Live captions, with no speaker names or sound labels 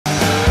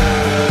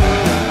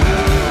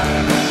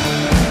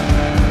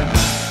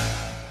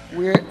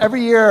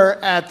Every year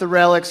at the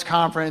Relix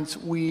conference,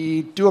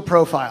 we do a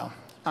profile.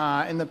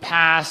 In the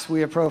past,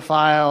 we have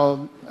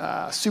profiled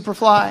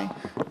Superfly,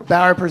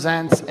 Bauer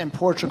Presents, and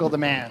Portugal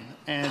Demand.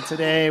 And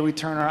today, we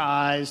turn our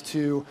eyes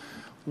to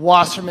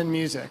Wasserman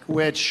Music,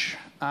 which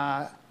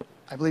I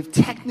believe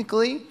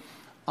technically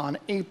on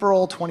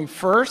April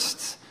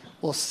 21st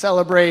will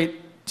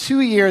celebrate 2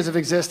 years of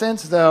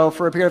existence, though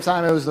for a period of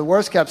time it was the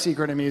worst kept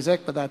secret in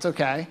music, but that's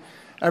okay.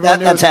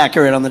 That's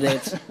accurate on the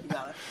dates.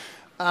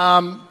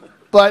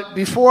 But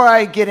before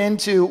I get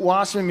into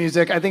Wasserman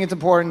Music, I think it's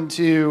important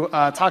to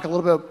talk a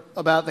little bit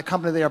about the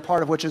company they are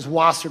part of, which is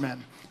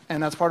Wasserman.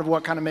 And that's part of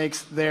what kind of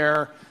makes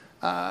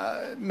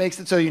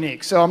it so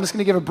unique. So I'm just going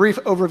to give a brief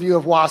overview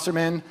of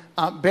Wasserman.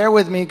 Bear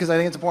with me because I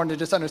think it's important to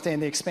just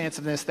understand the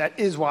expansiveness that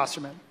is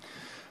Wasserman.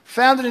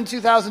 Founded in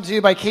 2002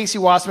 by Casey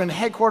Wasserman,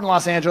 headquartered in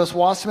Los Angeles,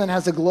 Wasserman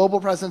has a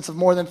global presence of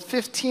more than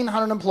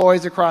 1,500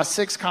 employees across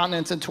 6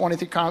 continents and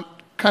 23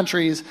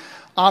 countries,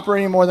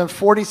 operating in more than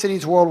 40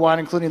 cities worldwide,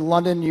 including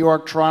London, New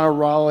York, Toronto,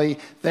 Raleigh,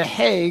 The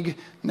Hague,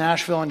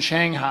 Nashville, and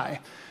Shanghai.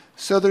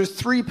 So there's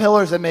 3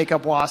 pillars that make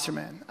up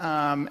Wasserman,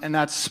 and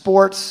that's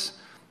sports,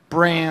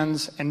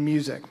 brands, and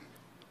music.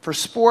 For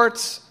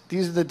sports,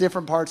 these are the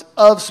different parts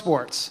of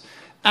sports.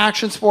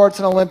 Action sports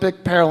and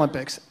Olympic,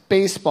 Paralympics,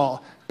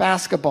 baseball,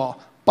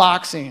 basketball,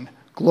 boxing,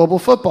 global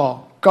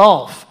football,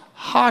 golf,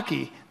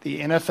 hockey, the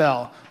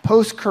NFL,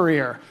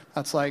 post-career,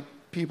 that's like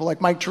people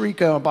like Mike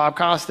Tirico and Bob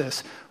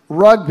Costas,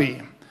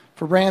 rugby.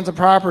 For brands and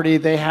property,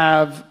 they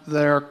have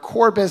their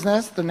core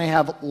business, then they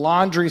have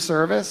laundry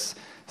service,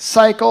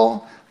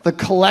 cycle, the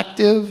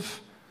collective,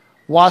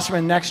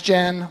 Wasserman Next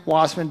Gen,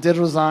 Wasserman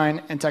Digital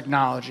Design, and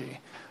Technology.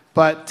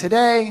 But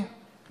today,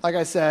 like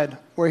I said,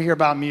 we're here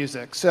about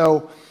music.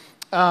 So,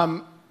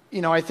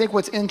 I think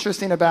what's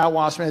interesting about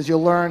Wasserman, as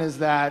you'll learn, is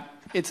that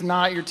it's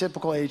not your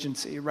typical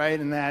agency, right?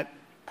 And that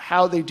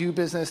how they do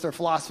business, their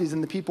philosophies,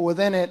 and the people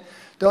within it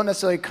don't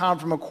necessarily come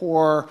from a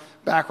core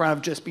background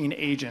of just being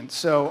agents.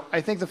 So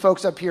I think the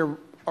folks up here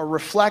are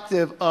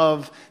reflective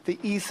of the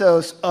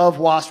ethos of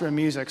Wasserman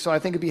Music. So I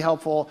think it'd be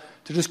helpful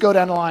to just go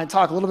down the line and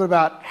talk a little bit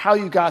about how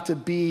you got to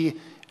be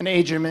an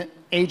agent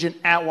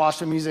at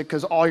Wasserman Music,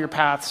 because all your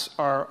paths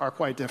are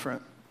quite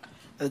different.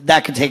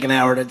 That could take an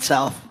hour in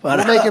itself. But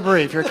we'll make it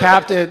brief. You're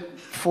capped at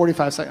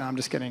 45 seconds. No, I'm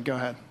just kidding. Go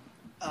ahead.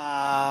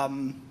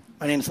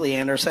 My name's Lee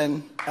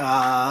Anderson.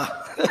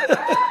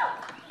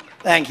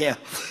 Thank you.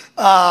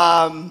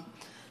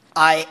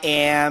 I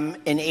am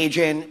an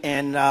agent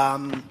and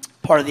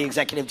part of the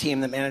executive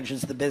team that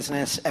manages the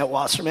business at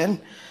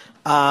Wasserman.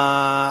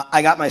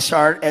 I got my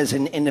start as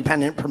an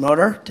independent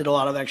promoter, did a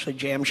lot of actually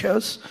jam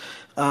shows,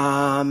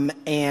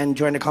 and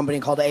joined a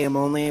company called AM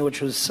Only, which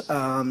was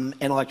an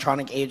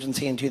electronic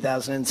agency in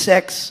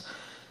 2006.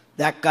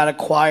 That got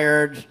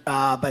acquired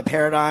by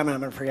Paradigm, and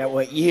I'm going to forget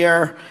what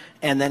year,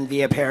 and then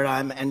via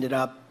Paradigm ended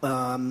up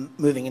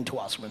moving into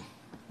Wasserman.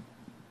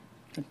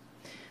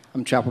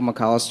 I'm Chappel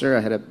McCollister.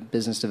 I head up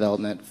business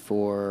development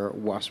for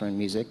Wasserman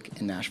Music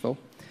in Nashville.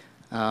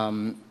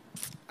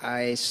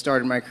 I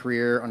started my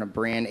career on a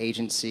brand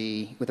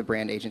agency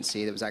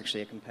that was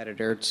actually a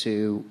competitor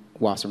to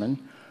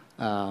Wasserman,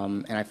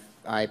 and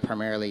I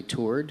primarily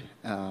toured.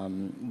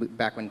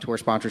 Back when tour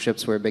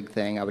sponsorships were a big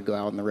thing, I would go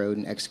out on the road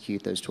and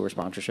execute those tour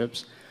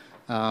sponsorships.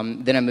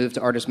 Then I moved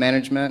to artist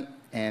management,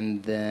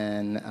 and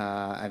then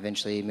I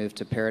eventually moved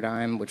to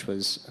Paradigm, which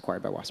was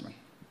acquired by Wasserman.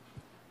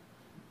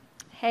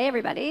 Hey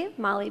everybody,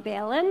 Molly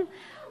Bailin.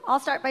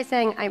 I'll start by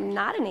saying I'm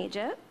not an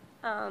agent.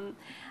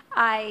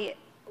 I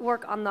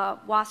work on the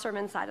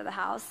Wasserman side of the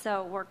house,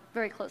 so work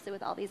very closely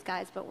with all these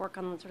guys, but work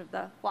on sort of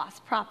the Was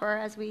proper,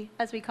 as we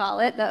call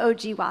it, the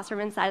OG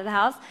Wasserman side of the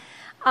house.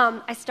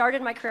 I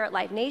started my career at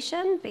Live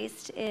Nation,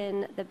 based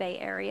in the Bay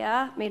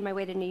Area, made my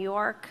way to New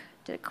York,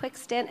 did a quick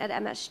stint at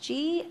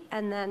MSG,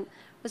 and then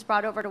was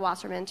brought over to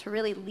Wasserman to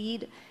really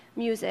lead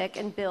music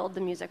and build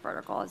the music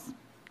vertical as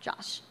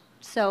Josh.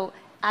 So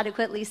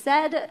adequately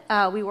said,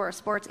 we were a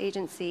sports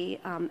agency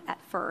at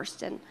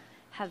first and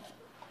have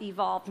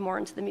evolved more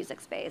into the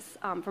music space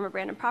from a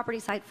brand and property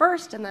side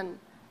first, and then,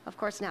 of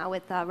course, now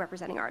with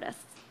representing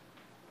artists.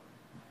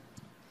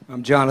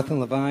 I'm Jonathan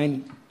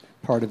Levine,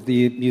 part of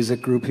the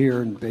music group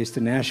here and based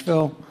in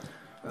Nashville.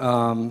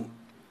 I've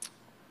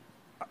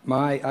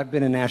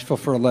been in Nashville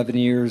for 11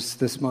 years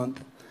this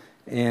month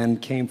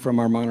and came from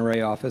our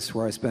Monterey office,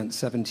 where I spent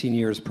 17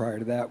 years prior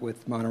to that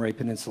with Monterey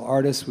Peninsula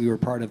Artists. We were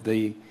part of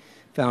the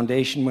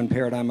foundation when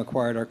Paradigm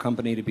acquired our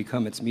company to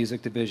become its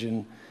music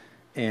division.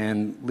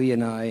 And Lee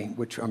and I,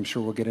 which I'm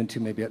sure we'll get into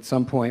maybe at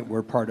some point,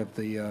 were part of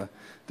the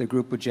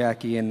group with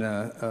Jackie and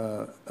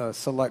a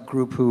select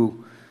group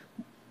who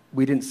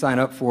we didn't sign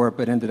up for it,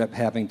 but ended up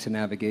having to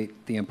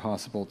navigate the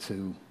impossible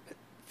to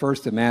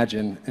first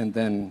imagine and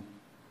then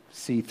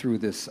see through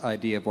this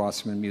idea of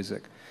Wasserman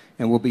Music.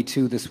 And we'll be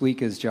 2 this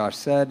week, as Josh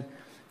said.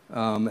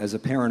 As a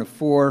parent of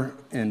 4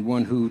 and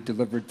one who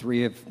delivered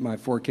 3 of my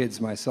 4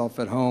 kids myself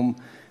at home,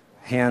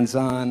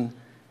 hands-on,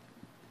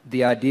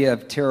 the idea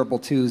of terrible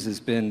twos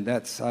has been,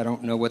 I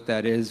don't know what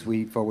that is.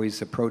 We've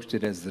always approached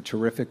it as the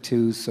terrific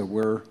twos, so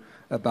we're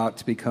about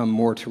to become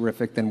more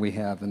terrific than we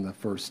have in the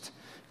first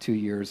 2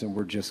 years, and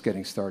we're just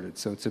getting started.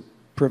 So it's a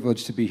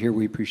privilege to be here.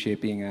 We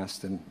appreciate being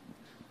asked, and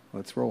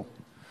let's roll.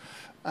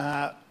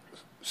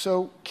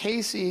 So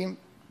Casey,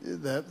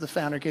 the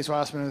founder, Casey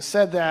Wasserman, has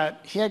said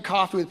that he had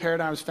coffee with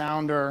Paradigm's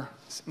founder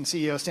and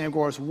CEO, Stan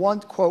Gores,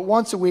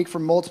 once a week for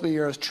multiple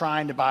years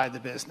trying to buy the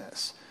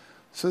business.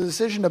 So the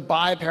decision to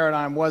buy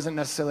Paradigm wasn't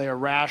necessarily a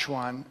rash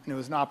one, and it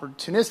was an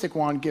opportunistic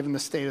one given the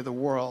state of the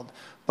world.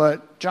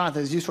 But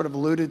Jonathan, as you sort of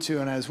alluded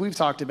to, and as we've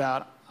talked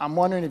about, I'm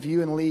wondering if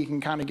you and Lee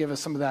can kind of give us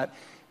some of that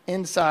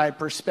inside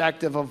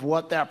perspective of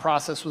what that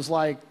process was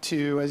like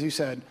to, as you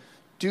said,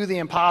 do the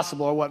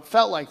impossible, or what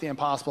felt like the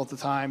impossible at the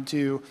time,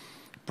 to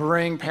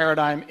bring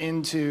Paradigm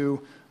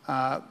into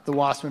the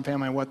Wasserman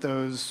family, and what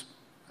those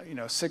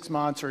 6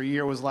 months or a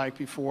year was like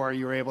before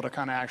you were able to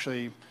kind of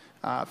actually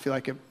feel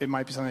like it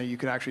might be something that you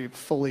could actually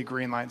fully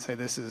greenlight and say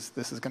this is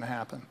going to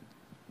happen.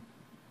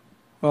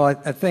 Well,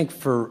 I think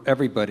for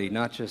everybody,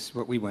 not just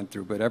what we went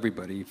through, but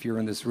everybody, if you're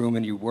in this room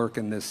and you work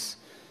in this,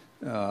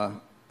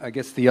 I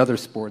guess the other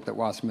sport that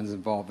Wasserman's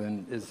involved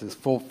in is this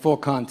full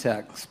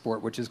contact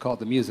sport, which is called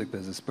the music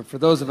business. But for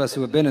those of us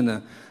who have been in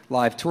the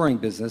live touring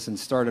business and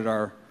started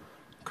our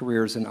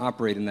careers and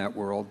operate in that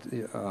world,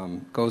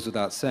 goes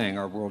without saying,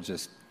 our world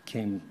just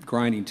came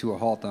grinding to a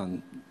halt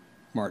on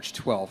March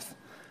 12th.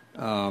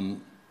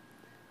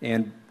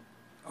 And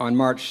on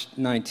March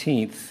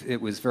 19th, it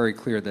was very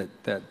clear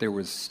that there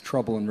was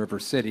trouble in River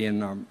City,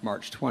 and on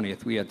March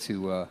 20th, we had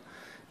to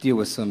deal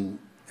with some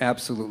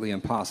absolutely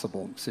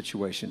impossible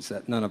situations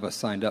that none of us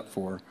signed up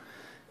for.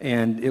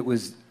 And it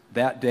was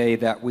that day,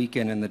 that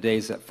weekend, and the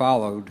days that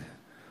followed,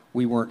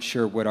 we weren't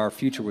sure what our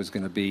future was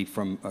going to be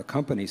from a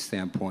company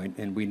standpoint,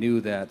 and we knew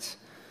that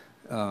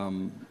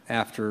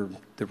after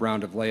the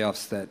round of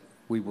layoffs that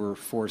we were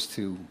forced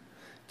to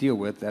deal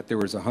with, that there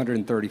was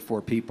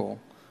 134 people.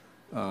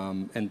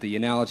 And the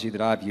analogy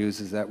that I've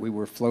used is that we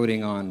were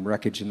floating on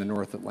wreckage in the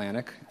North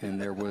Atlantic, and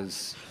there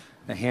was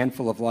a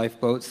handful of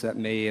lifeboats that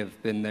may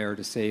have been there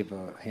to save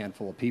a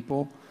handful of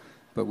people,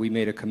 but we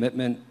made a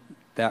commitment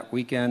that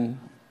weekend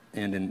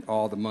and in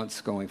all the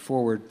months going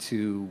forward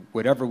to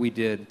whatever we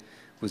did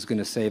was going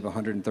to save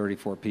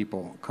 134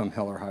 people come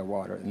hell or high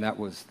water, and that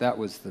was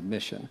the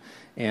mission.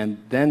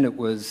 And then it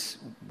was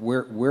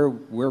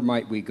where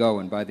might we go?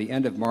 And by the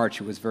end of March,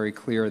 it was very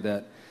clear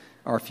that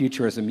our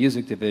future as a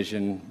music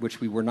division,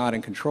 which we were not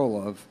in control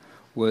of,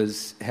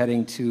 was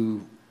heading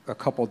to a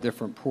couple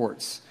different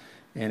ports.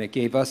 And it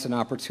gave us an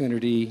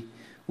opportunity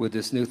with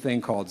this new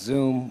thing called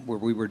Zoom, where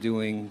we were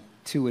doing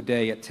 2 a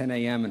day at 10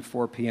 a.m. and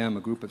 4 p.m., a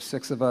group of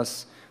 6 of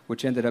us,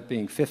 which ended up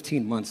being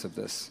 15 months of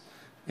this,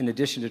 in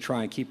addition to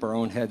try and keep our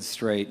own heads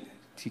straight,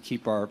 to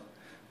keep our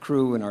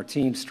crew and our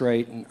team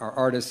straight, and our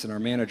artists and our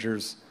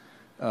managers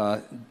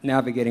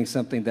navigating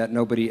something that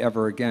nobody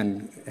ever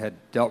again had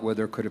dealt with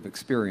or could have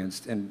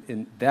experienced. And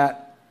in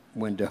that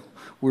window,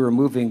 we were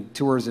moving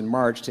tours in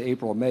March to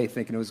April, May,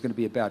 thinking it was going to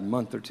be a bad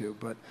month or two.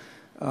 But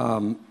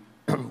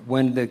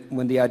when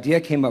the idea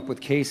came up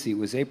with Casey, it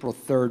was April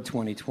 3rd,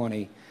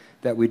 2020,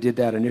 that we did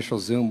that initial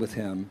Zoom with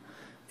him.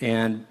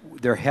 And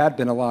there had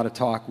been a lot of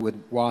talk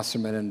with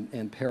Wasserman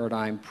and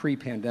Paradigm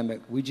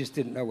pre-pandemic. We just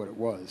didn't know what it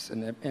was.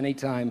 And any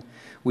time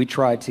we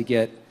tried to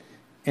get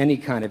any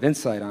kind of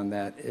insight on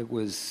that, it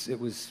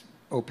was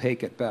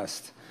opaque at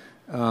best.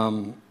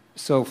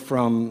 So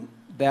from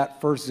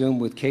that first Zoom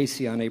with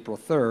Casey on April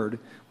 3rd,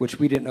 which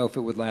we didn't know if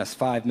it would last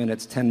 5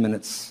 minutes, 10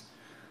 minutes,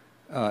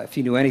 if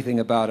he knew anything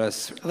about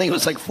us. I think it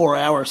was like 4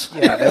 hours.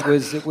 Yeah,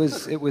 it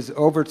was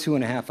over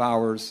 2.5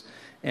 hours.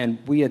 And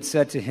we had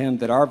said to him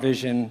that our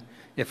vision,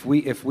 if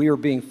we are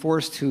being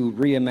forced to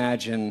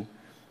reimagine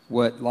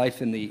what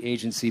life in the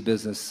agency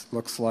business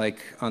looks like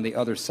on the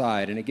other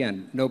side, and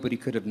again, nobody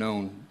could have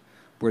known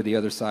where the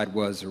other side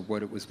was or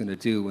what it was going to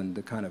do and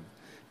the kind of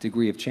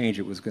degree of change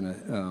it was going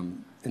to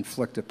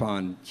inflict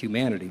upon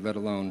humanity, let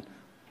alone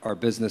our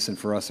business and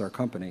for us, our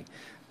company.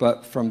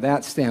 But from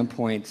that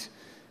standpoint,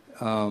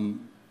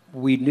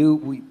 we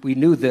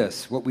knew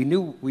this. We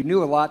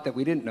knew a lot that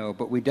we didn't know,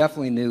 but we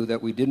definitely knew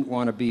that we didn't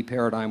want to be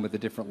Paradigm with a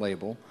different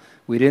label.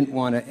 We didn't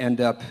want to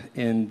end up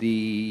in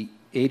the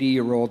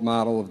 80-year-old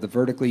model of the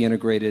vertically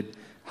integrated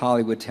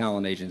Hollywood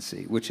talent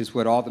agency, which is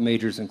what all the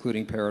majors,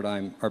 including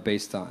Paradigm, are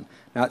based on.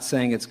 Not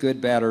saying it's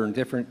good, bad, or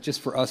indifferent.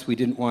 Just for us, we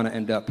didn't want to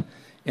end up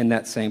in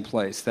that same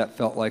place. That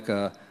felt like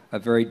a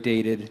very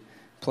dated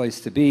place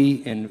to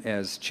be, and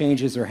as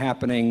changes are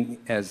happening,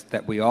 as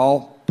that we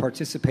all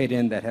participate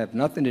in that have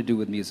nothing to do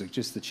with music,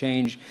 just the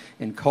change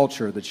in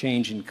culture, the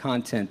change in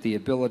content, the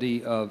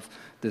ability of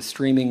the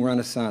streaming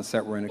renaissance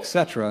that we're in, et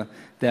cetera,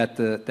 that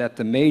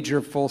the major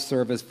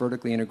full-service,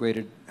 vertically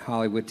integrated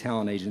Hollywood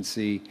talent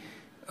agency,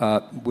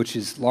 which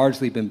has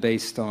largely been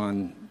based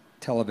on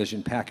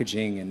television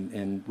packaging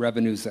and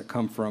revenues that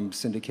come from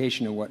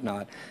syndication and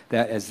whatnot,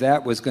 that as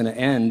that was going to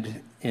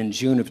end in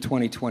June of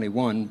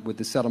 2021 with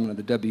the settlement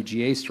of the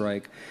WGA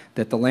strike,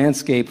 that the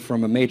landscape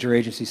from a major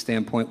agency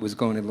standpoint was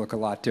going to look a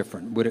lot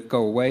different. Would it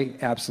go away?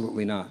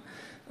 Absolutely not.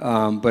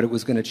 But it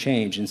was going to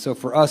change. And so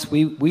for us,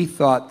 we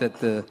thought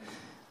that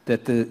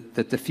that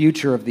the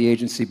future of the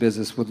agency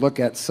business would look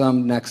at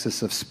some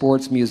nexus of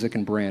sports, music,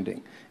 and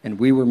branding. And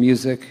we were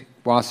music,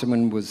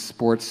 Wasserman was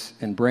sports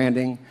and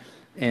branding.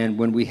 And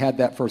when we had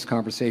that first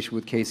conversation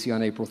with Casey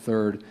on April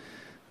 3rd,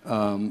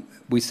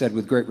 we said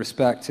with great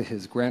respect to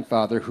his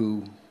grandfather,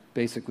 who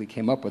basically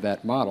came up with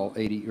that model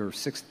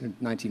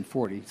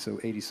 1940, so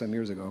 80-some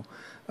years ago,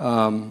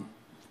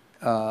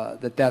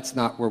 that's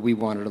not where we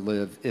wanted to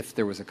live if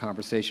there was a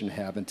conversation to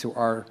have. And to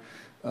our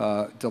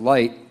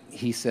delight,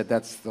 he said,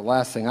 that's the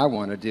last thing I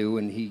want to do,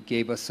 and he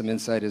gave us some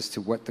insight as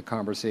to what the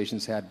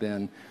conversations had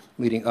been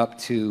leading up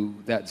to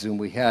that Zoom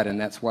we had, and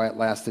that's why it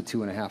lasted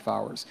 2.5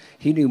 hours.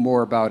 He knew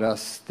more about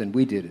us than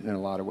we did in a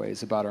lot of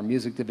ways, about our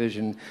music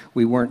division.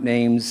 We weren't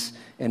names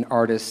and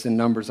artists and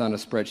numbers on a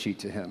spreadsheet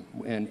to him,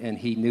 and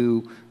he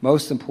knew,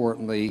 most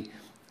importantly,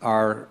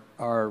 our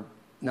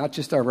not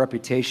just our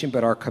reputation,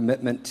 but our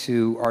commitment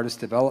to artist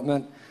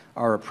development,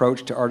 our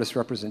approach to artist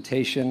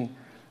representation,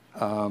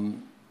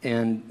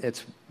 and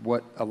it's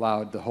what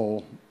allowed the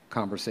whole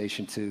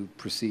conversation to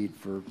proceed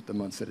for the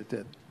months that it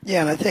did. Yeah,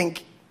 and I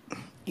think,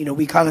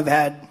 we kind of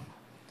had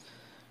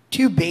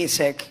two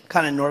basic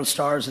kind of North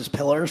Stars as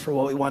pillars for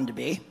what we wanted to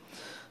be.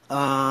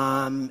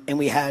 And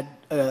we had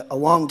a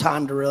long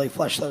time to really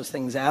flesh those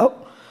things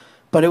out.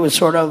 But it was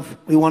sort of,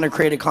 we want to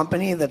create a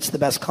company that's the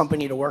best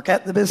company to work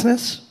at in the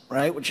business,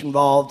 right? Which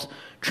involved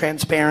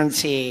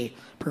transparency,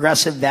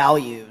 progressive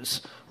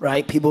values,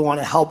 right? People want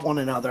to help one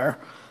another.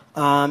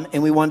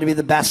 And we wanted to be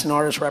the best in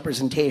artist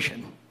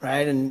representation,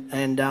 right?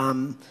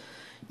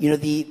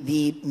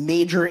 The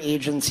major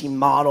agency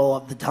model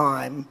of the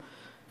time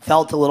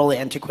felt a little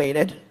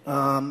antiquated.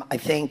 I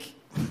think,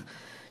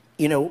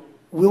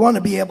 we want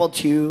to be able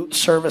to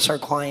service our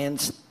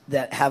clients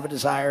that have a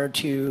desire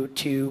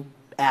to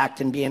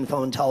act and be in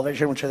film and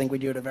television, which I think we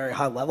do at a very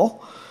high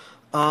level.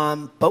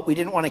 But we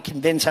didn't want to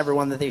convince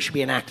everyone that they should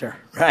be an actor,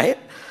 right?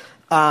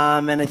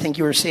 And I think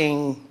you were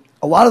seeing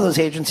a lot of those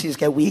agencies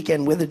get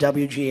weakened with the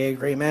WGA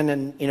agreement,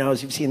 and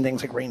as you've seen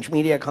things like Range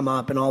Media come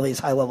up and all these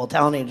high-level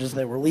talent agents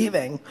that were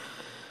leaving,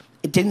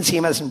 it didn't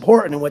seem as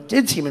important. And what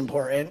did seem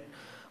important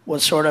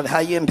was sort of how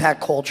you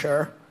impact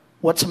culture,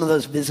 what some of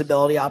those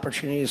visibility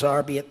opportunities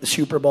are, be it the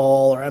Super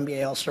Bowl or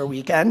NBA All-Star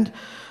Weekend,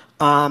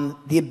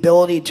 the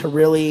ability to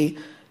really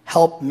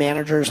help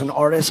managers and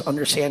artists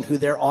understand who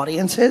their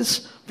audience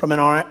is from an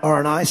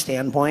R&I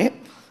standpoint,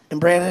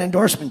 and brand and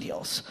endorsement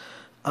deals.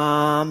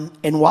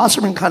 And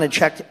Wasserman kind of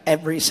checked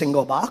every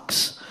single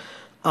box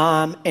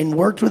and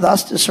worked with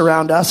us to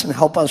surround us and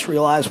help us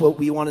realize what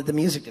we wanted the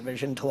music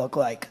division to look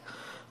like.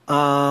 We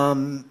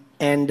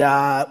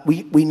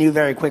knew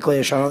very quickly,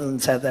 as Jonathan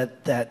said,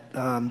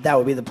 that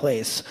would be the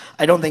place.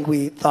 I don't think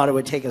we thought it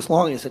would take as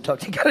long as it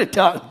took to get it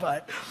done,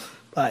 but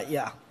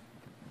yeah.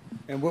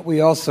 And what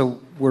we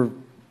also were,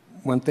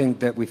 one thing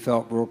that we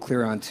felt real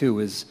clear on too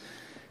is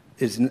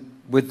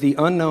with the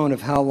unknown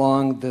of how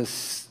long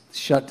this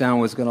shutdown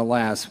was going to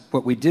last,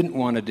 what we didn't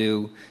want to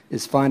do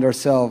is find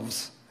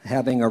ourselves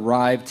having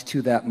arrived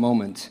to that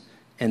moment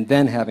and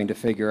then having to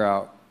figure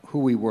out who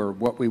we were,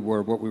 what we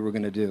were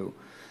going to do.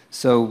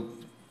 So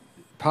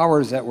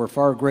powers that were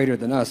far greater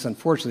than us,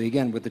 unfortunately,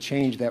 again, with the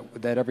change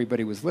that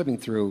everybody was living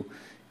through,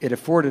 it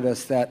afforded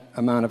us that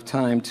amount of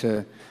time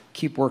to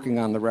keep working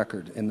on the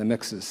record and the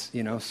mixes,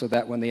 so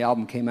that when the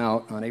album came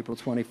out on April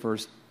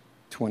 21st,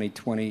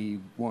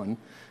 2021,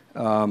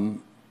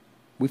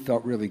 we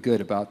felt really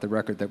good about the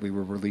record that we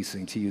were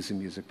releasing, to use a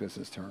music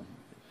business term.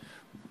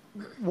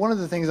 One of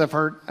the things I've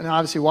heard, and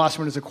obviously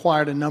Wasserman has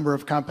acquired a number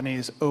of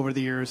companies over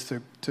the years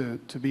to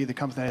be the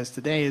company that it is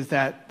today, is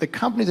that the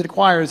companies it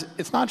acquires,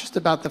 it's not just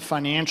about the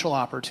financial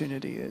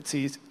opportunity. It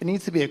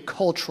needs to be a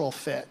cultural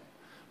fit,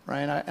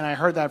 right? And I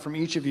heard that from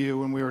each of you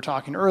when we were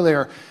talking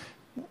earlier.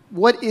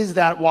 What is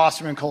that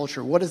Wasserman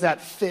culture? What does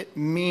that fit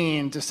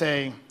mean to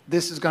say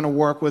this is going to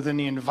work within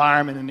the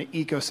environment and the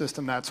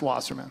ecosystem that's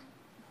Wasserman?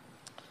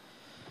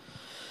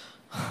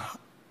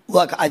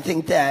 Look, I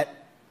think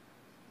that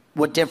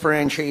what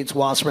differentiates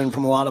Wasserman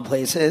from a lot of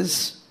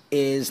places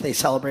is they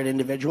celebrate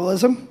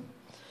individualism,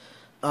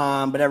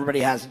 but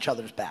everybody has each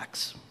other's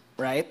backs,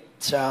 right?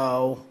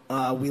 So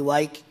we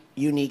like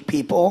unique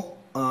people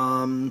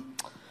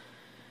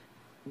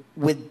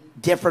with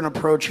different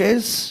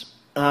approaches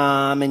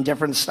and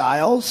different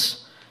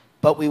styles,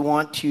 but we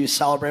want to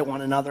celebrate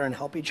one another and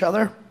help each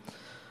other.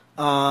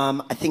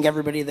 I think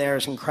everybody there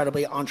is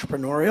incredibly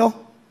entrepreneurial,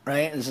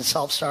 right? Is a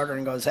self-starter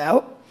and goes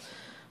out.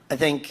 I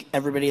think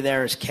everybody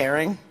there is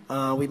caring.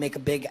 We make a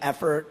big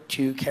effort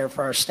to care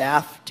for our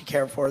staff, to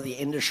care for the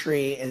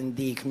industry and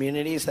the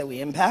communities that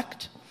we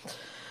impact.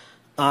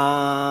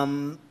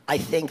 I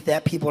think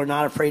that people are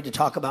not afraid to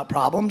talk about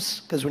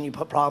problems, because when you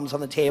put problems on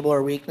the table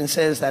or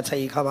weaknesses, that's how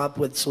you come up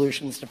with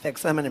solutions to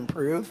fix them and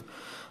improve.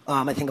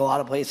 I think a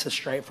lot of places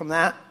stray from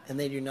that, and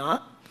they do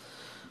not.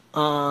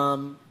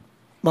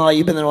 Molly,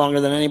 you've been there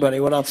longer than anybody.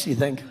 What else do you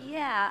think?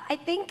 Yeah, I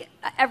think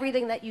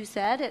everything that you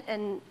said,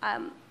 and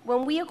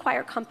when we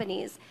acquire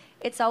companies,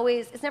 it's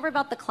never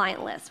about the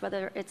client list,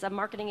 whether it's a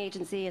marketing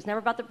agency, it's never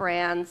about the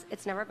brands,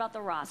 it's never about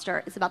the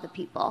roster, it's about the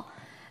people.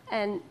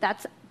 And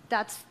that's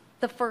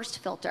the first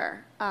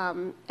filter.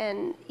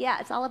 And yeah,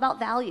 it's all about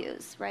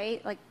values,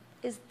 right? Like,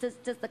 does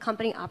the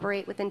company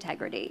operate with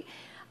integrity?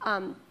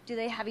 Do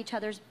they have each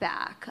other's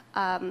back?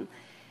 Are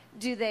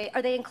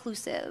they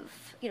inclusive?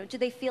 Do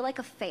they feel like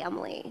a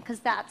family? Because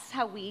that's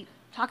how we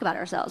talk about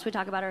ourselves. We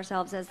talk about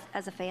ourselves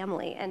as a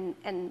family,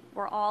 and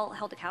we're all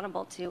held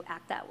accountable to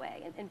act that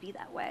way and be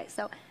that way.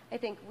 So I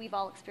think we've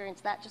all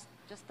experienced that,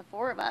 just the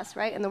four of us,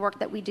 right? And the work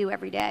that we do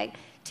every day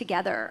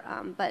together.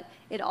 But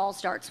it all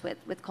starts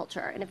with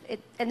culture.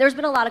 And there's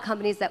been a lot of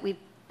companies that we've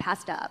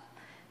passed up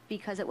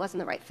because it wasn't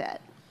the right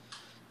fit.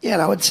 Yeah,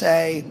 and I would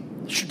say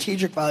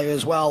strategic value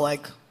as well.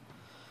 Like,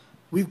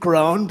 we've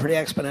grown pretty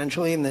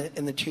exponentially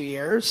in the 2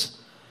 years.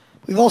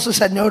 We've also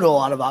said no to a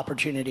lot of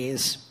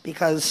opportunities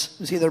because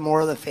it was either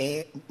more of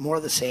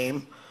the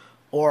same,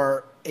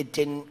 or it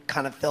didn't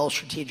kind of fill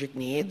strategic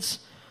needs,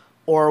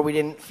 or we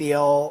didn't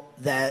feel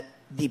that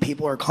the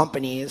people or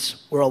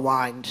companies were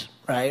aligned,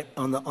 right,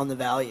 on the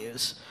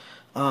values.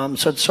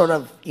 So it's sort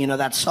of,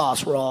 that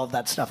sauce where all of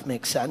that stuff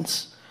makes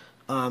sense.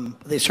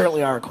 They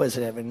certainly are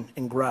acquisitive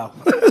and grow.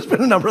 There's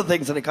been a number of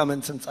things that have come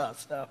in since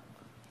us. So.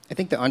 I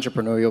think the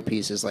entrepreneurial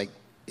piece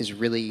is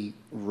really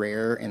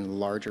rare in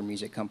larger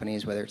music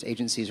companies, whether it's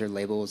agencies or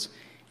labels,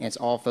 and it's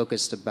all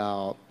focused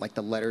about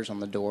the letters on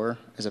the door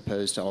as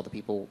opposed to all the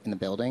people in the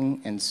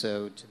building. And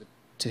so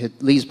to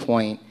Lee's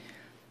point,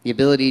 the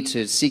ability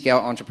to seek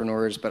out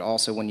entrepreneurs, but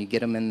also when you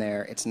get them in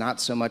there, it's not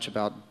so much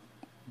about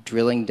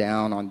drilling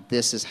down on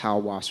this is how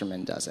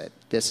Wasserman does it.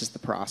 This is the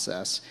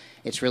process.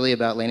 It's really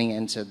about leaning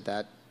into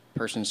that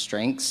person's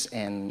strengths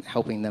and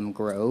helping them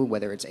grow,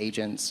 whether it's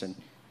agents, and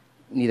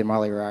neither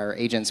Molly or I are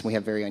agents, and we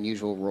have very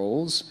unusual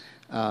roles.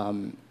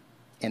 And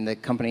the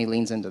company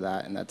leans into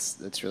that, and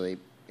that's really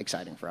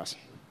exciting for us.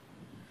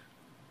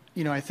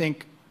 I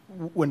think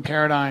when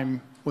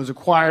Paradigm was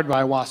acquired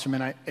by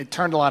Wasserman, it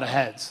turned a lot of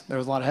heads. There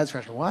was a lot of head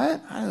scratching.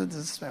 What? I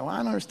don't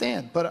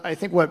understand. But I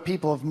think what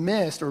people have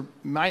missed or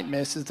might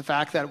miss is the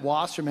fact that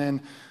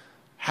Wasserman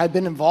had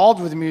been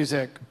involved with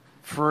music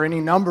for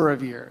any number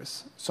of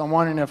years. So I'm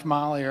wondering if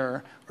Molly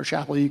or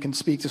Chappel, you can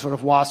speak to sort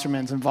of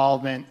Wasserman's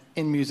involvement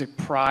in music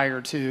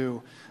prior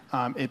to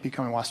it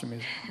becoming Wasserman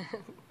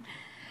Music.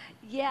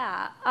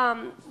 Yeah,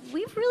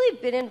 we've really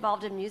been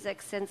involved in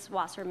music since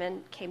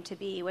Wasserman came to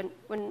be.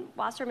 When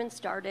Wasserman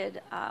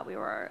started, we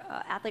were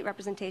an athlete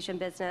representation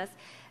business,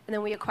 and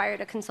then we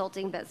acquired a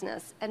consulting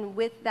business. And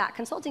with that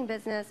consulting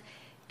business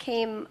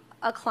came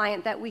a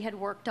client that we had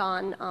worked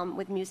on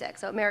with music.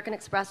 So American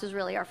Express was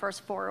really our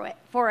first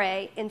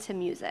foray into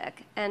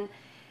music. And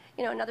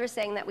another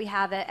saying that we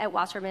have at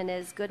Wasserman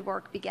is good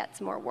work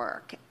begets more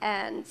work.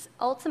 And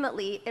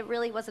ultimately, it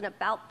really wasn't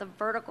about the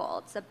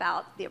vertical. It's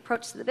about the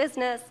approach to the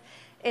business.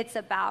 It's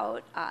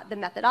about the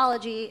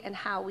methodology and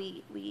how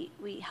we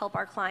help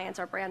our clients,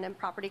 our brand and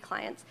property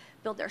clients,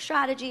 build their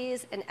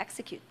strategies and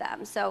execute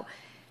them. So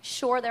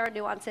sure, there are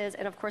nuances,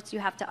 and of course, you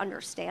have to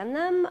understand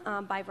them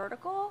by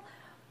vertical.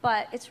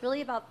 But it's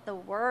really about the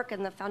work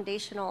and the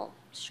foundational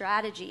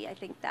strategy, I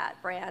think, that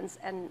brands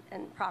and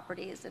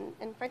properties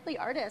and frankly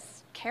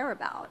artists care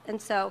about. And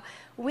so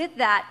with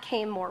that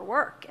came more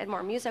work and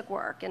more music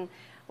work. And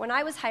when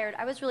I was hired,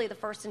 I was really the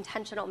first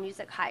intentional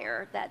music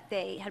hire that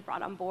they had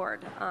brought on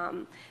board.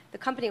 The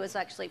company was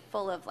actually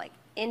full of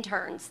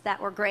interns that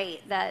were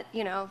great, that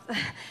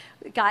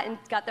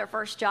got their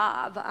first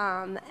job.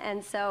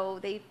 And so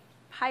they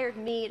hired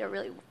me to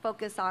really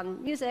focus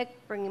on music,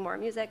 bringing more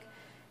music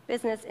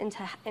business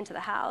into the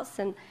house.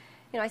 And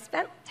I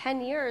spent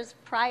 10 years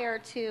prior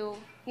to,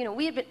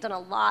 we had done a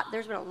lot.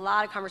 There's been a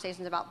lot of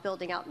conversations about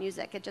building out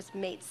music. It just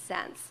made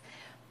sense.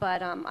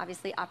 But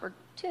obviously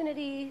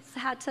opportunities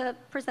had to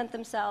present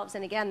themselves,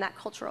 and again, that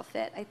cultural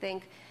fit, I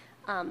think.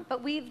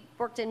 But we've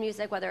worked in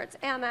music, whether it's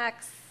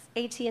Amex,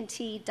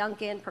 AT&T,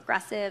 Dunkin',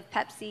 Progressive,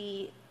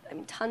 Pepsi,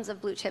 tons of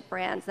blue chip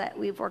brands that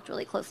we've worked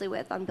really closely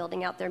with on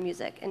building out their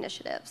music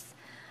initiatives.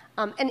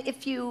 And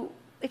if you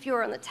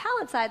were on the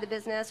talent side of the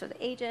business or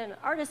the agent,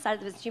 artist side of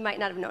the business, you might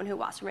not have known who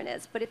Wasserman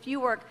is. But if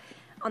you work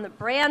on the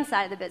brand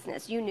side of the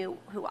business, you knew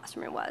who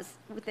Wasserman was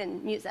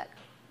within music.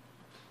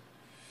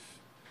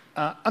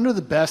 Under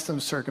the best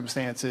of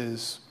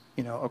circumstances,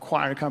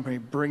 acquiring a company,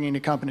 bringing a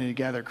company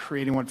together,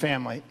 creating one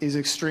family is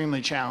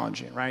extremely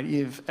challenging, right?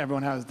 If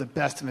everyone has the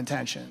best of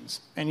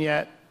intentions. And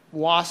yet,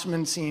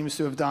 Wasserman seems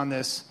to have done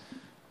this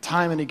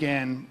time and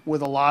again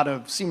with a lot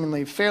of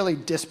seemingly fairly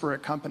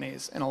disparate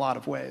companies in a lot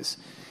of ways.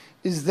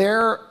 Is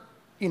there,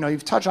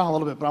 you've touched on it a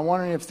little bit, but I'm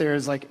wondering if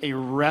there's a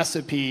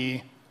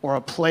recipe or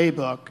a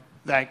playbook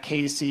that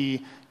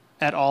Casey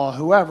et al.,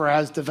 whoever,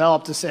 has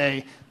developed to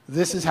say,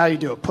 this is how you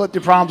do it. Put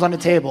the problems on the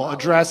table,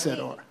 address it.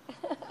 Or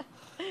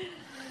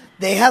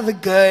they have a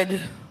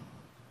good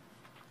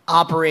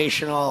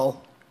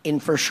operational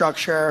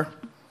infrastructure,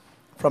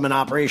 from an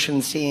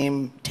operations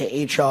team to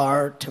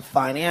HR to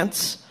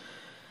finance.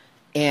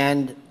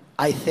 And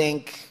I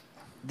think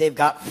they've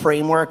got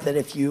framework that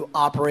if you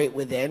operate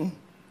within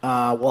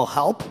will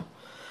help.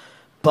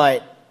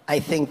 But I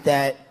think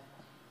that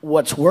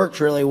what's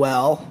worked really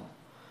well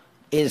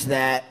is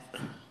that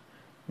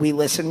we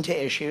listen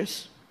to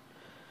issues.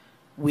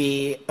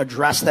 We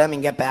address them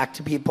and get back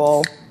to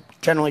people.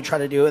 Generally try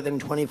to do it within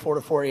 24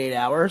 to 48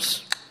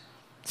 hours.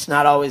 It's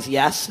not always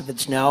yes. If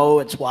it's no,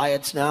 it's why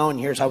it's no, and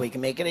here's how we can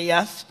make it a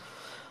yes,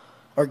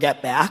 or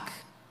get back.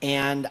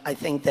 And I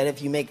think that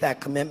if you make that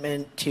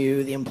commitment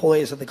to the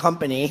employees of the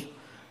company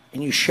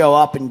and you show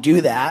up and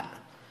do that,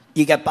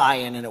 you get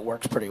buy-in and it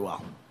works pretty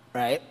well,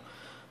 right?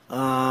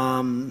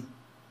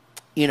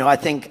 You know, I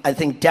think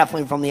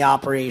definitely from the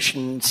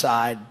operation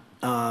side,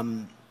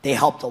 they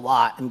helped a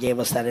lot and gave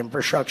us that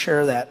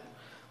infrastructure that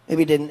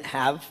maybe didn't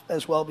have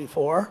as well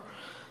before.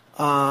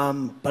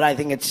 But I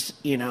think it's,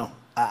 you know,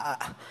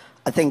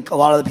 I think a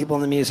lot of the people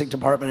in the music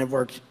department have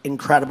worked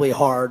incredibly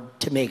hard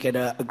to make it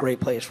a great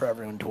place for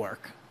everyone to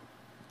work.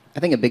 I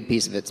think a big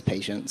piece of it's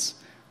patience.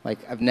 Like,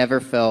 I've never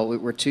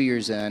felt, we're 2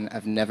 years in,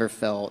 I've never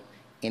felt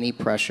any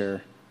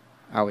pressure.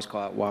 I always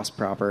call it WASP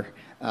proper.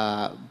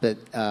 But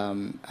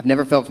I've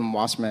never felt from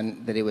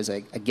Wasserman that it was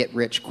a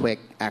get-rich-quick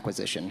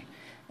acquisition.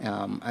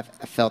 I've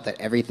felt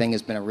that everything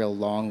has been a real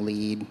long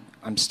lead.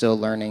 I'm still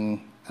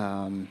learning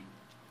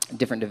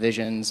different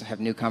divisions, have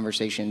new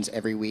conversations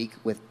every week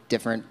with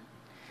different,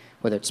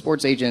 whether it's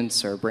sports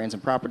agents or brands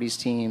and properties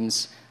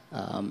teams.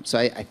 So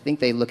I think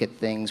they look at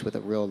things with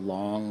a real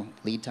long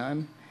lead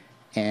time,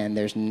 and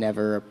there's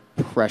never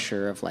a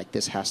pressure of like,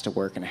 this has to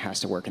work and it has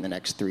to work in the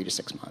next 3 to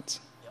 6 months.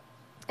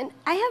 And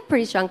I have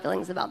pretty strong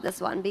feelings about this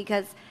one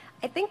because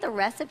I think the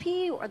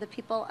recipe, or the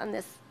people on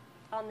this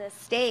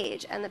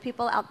stage and the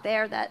people out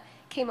there that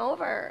came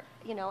over,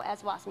 you know,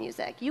 as WASP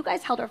Music, you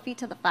guys held our feet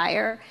to the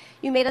fire.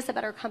 You made us a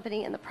better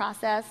company in the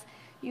process.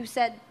 You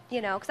said,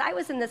 you know, because I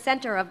was in the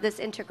center of this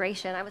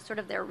integration. I was sort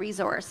of their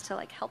resource to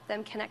like help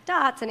them connect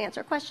dots and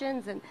answer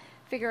questions and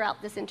figure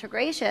out this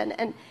integration.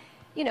 And,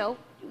 you know,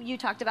 you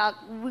talked about,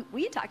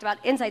 we talked about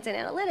insights and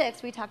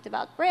analytics. We talked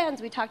about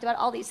brands. We talked about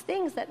all these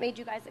things that made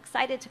you guys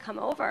excited to come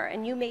over.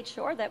 And you made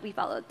sure that we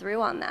followed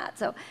through on that.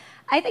 So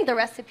I think the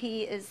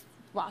recipe is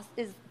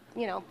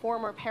you know,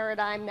 former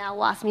Paradigm, now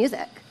WASP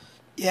Music.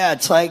 Yeah,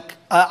 it's like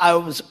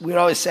we'd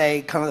always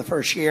say kind of the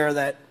first year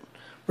that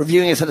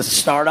reviewing is as a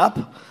startup,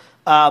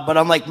 but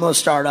unlike most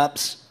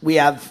startups, we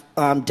have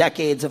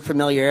decades of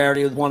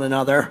familiarity with one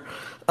another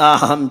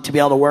to be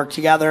able to work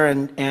together,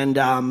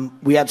 and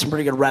we had some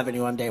pretty good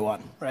revenue on day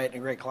one, right? And a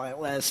great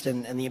client list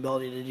and the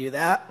ability to do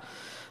that.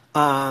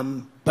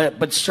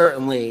 But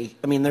certainly,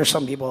 I mean, there's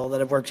some people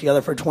that have worked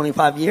together for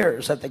 25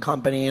 years at the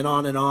company and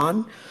on and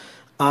on.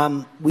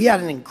 We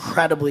had an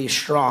incredibly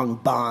strong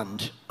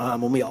bond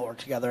when we all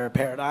worked together at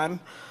Paradigm,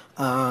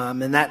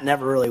 and that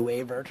never really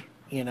wavered.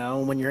 You know,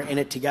 when you're in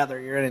it together,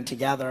 you're in it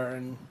together,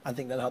 and I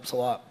think that helps a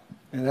lot.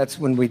 And that's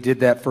when we did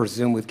that first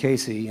Zoom with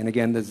Casey. And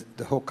again,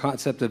 the whole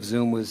concept of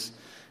Zoom was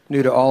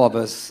new to all of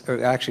us.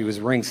 Or actually, it was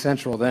Ring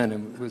Central then,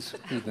 and it was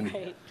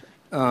even.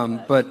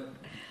 Right. But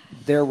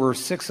there were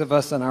 6 of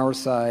us on our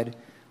side.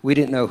 We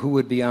didn't know who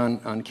would be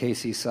on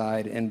Casey's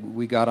side, and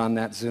we got on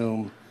that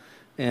Zoom.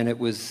 And it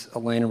was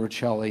Elena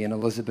Riccelli and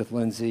Elizabeth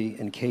Lindsay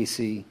and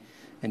Casey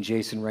and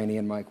Jason Rainey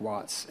and Mike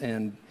Watts.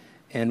 And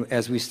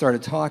as we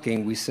started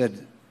talking, we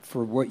said,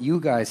 for what you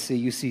guys see,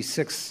 you see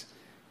 6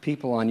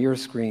 people on your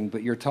screen,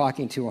 but you're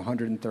talking to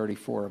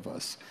 134 of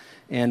us.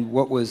 And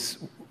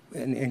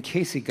and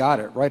Casey got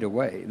it right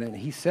away. Then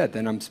he said,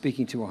 then I'm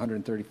speaking to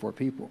 134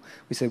 people.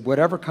 We said,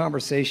 whatever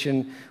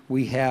conversation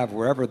we have,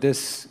 wherever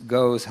this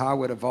goes,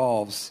 how it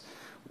evolves,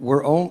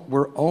 we're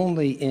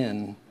only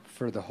in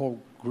for the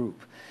whole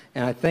group.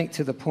 And I think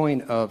to the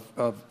point of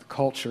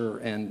culture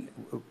and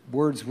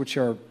words which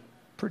are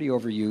pretty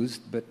overused,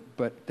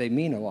 but they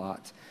mean a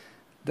lot,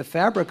 the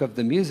fabric of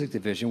the music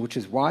division, which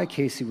is why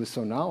Casey was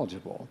so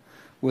knowledgeable,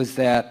 was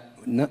that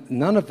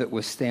none of it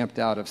was stamped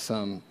out of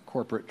some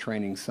corporate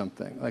training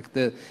something. Like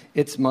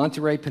it's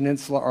Monterey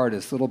Peninsula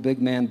Artists, Little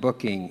Big Man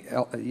Booking,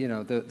 you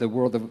know, the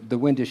world of the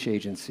Windish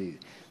Agency,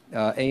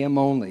 AM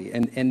Only.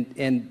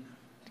 And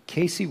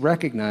Casey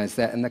recognized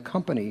that, and the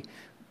company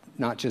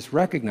not just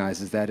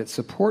recognizes that, it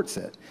supports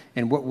it.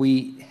 And what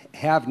we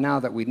have now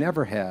that we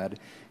never had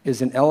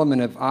is an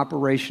element of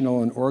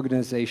operational and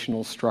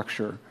organizational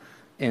structure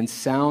and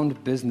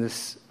sound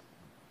business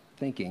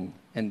thinking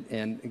and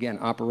again,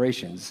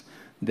 operations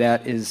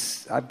that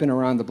is, I've been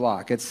around the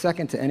block. It's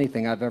second to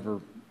anything I've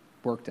ever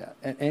worked at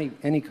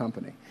any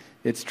company.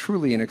 It's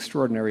truly an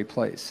extraordinary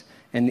place.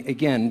 And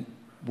again,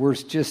 we're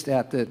just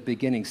at the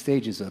beginning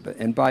stages of it.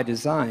 And by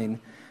design,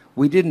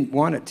 we didn't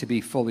want it to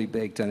be fully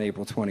baked on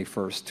April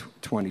 21st,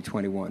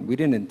 2021. We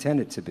didn't intend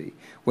it to be.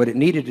 What it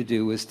needed to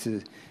do was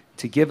to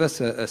give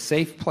us a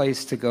safe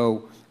place to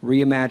go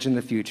reimagine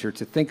the future,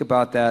 to think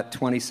about that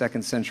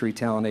 22nd century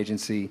talent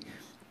agency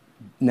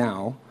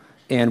now,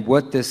 and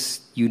what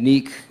this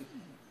unique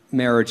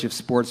marriage of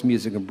sports,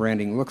 music, and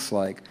branding looks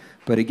like.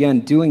 But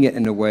again, doing it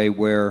in a way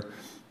where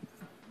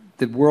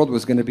the world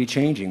was going to be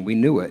changing. We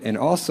knew it. And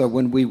also,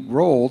 when we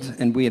rolled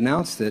and we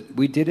announced it,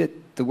 we did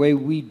it the way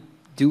we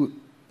do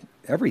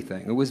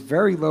everything. It was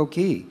very low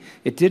key.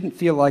 It didn't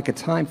feel like a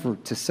time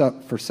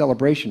for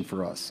celebration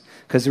for us,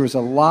 because there was a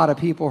lot of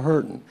people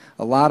hurting,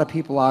 a lot of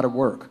people out of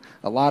work,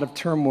 a lot of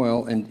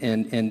turmoil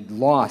and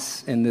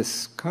loss in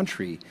this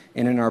country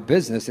and in our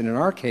business, and in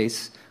our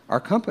case, our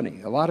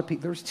company. A lot of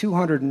people, there was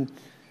 200 and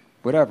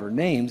whatever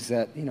names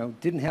that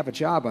didn't have a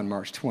job on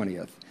March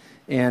 20th.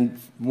 And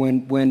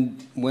when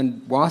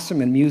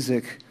Wasserman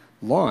Music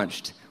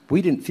launched,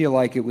 we didn't feel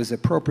like it was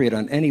appropriate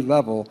on any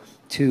level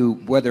to,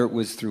 whether it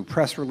was through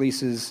press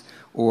releases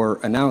or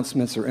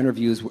announcements or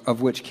interviews,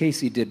 of which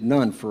Casey did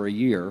none for a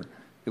year.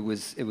 It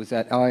was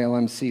at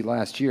ILMC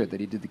last year that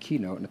he did the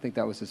keynote, and I think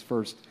that was his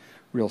first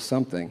real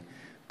something.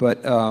 But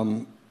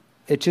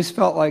it just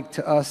felt like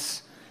to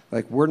us,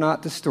 like, we're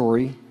not the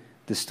story.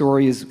 The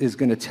story is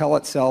going to tell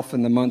itself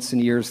in the months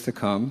and years to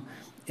come.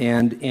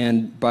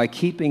 And by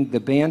keeping the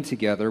band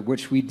together,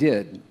 which we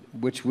did,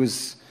 which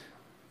was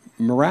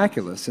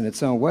miraculous in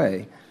its own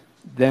way,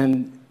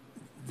 then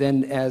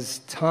as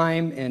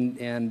time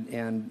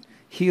and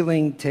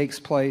healing takes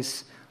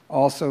place,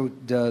 also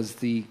does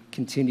the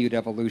continued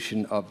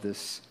evolution of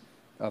this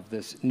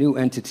new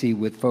entity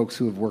with folks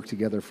who have worked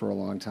together for a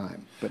long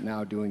time, but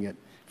now doing it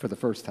for the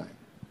first time.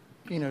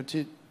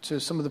 To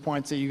some of the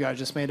points that you guys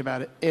just made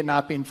about it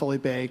not being fully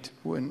baked,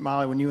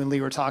 Molly, when you and Lee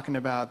were talking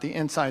about the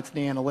insights and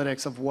the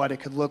analytics of what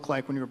it could look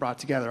like when you were brought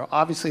together,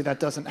 obviously that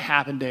doesn't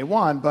happen day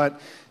one, but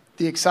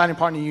the exciting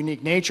part and the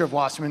unique nature of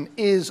Wasserman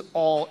is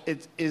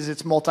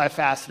its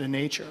multifaceted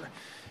nature.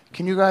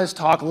 Can you guys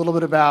talk a little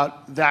bit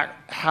about that,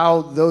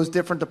 how those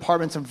different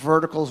departments and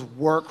verticals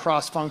work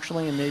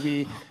cross-functionally, and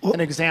maybe an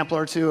example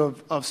or two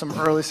of some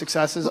early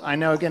successes? I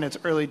know, again, it's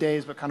early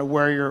days, but kind of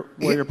where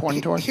you're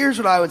pointing towards. Here's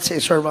what I would say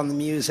sort of on the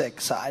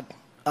music side.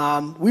 We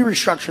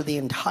restructured the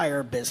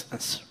entire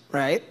business,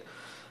 right?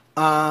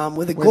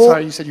 With a goal.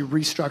 Sorry, you said you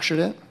restructured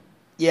it?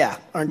 Yeah,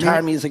 our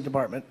entire music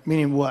department.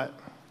 Meaning what?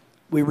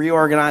 We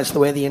reorganized the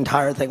way the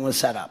entire thing was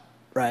set up,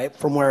 right?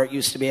 From where it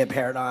used to be a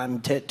paradigm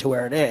to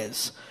where it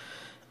is.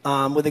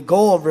 With a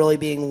goal of really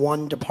being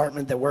one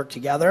department that worked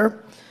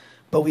together.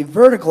 But we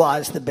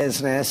verticalized the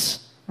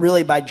business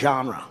really by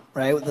genre,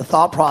 right? With the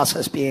thought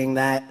process being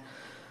that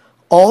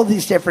all of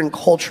these different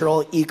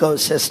cultural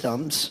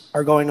ecosystems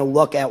are going to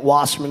look at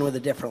Wasserman with a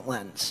different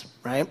lens,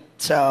 right?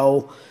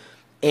 So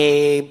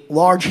a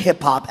large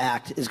hip-hop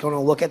act is going to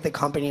look at the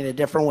company in a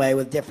different way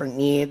with different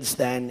needs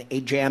than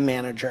a jam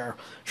manager,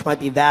 which might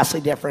be vastly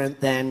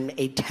different than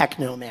a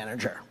techno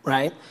manager,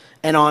 right?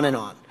 And on and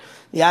on.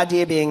 The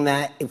idea being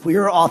that if we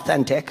are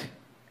authentic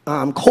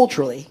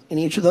culturally in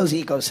each of those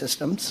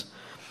ecosystems,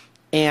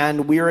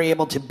 and we are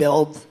able to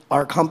build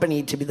our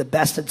company to be the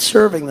best at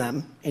serving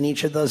them in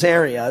each of those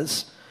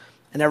areas,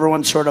 and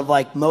everyone sort of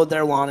like mowed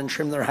their lawn and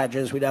trimmed their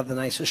hedges, we'd have the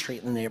nicest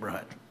street in the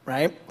neighborhood,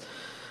 right?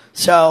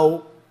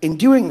 So in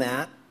doing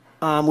that,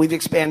 we've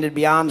expanded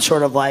beyond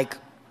sort of like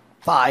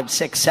 5,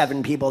 6,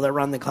 7 people that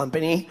run the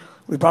company.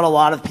 We brought a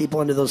lot of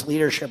people into those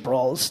leadership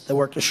roles that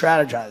work to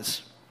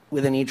strategize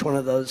within each one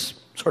of those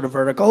sort of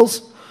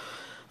verticals.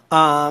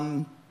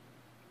 And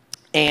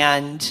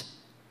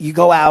you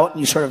go out and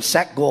you sort of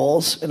set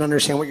goals and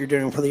understand what you're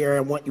doing for the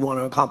area and what you want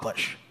to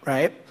accomplish,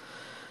 right?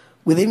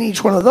 Within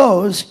each one of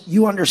those,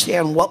 you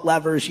understand what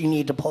levers you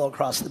need to pull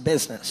across the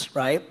business,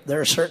 right? There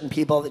are certain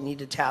people that need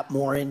to tap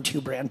more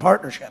into brand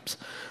partnerships.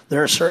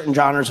 There are certain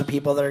genres of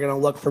people that are going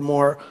to look for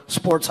more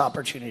sports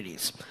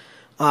opportunities.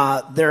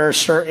 There are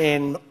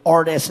certain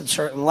artists at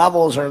certain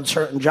levels or in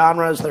certain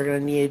genres that are going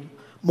to need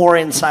more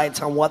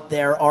insights on what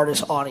their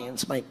artist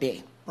audience might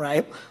be,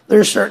 right?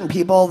 There's certain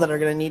people that are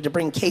going to need to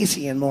bring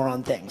Casey in more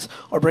on things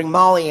or bring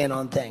Molly in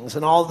on things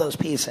and all of those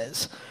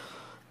pieces.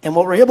 And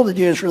what we're able to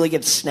do is really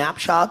get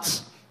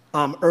snapshots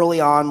early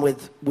on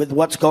with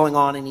what's going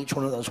on in each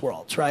one of those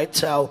worlds, right?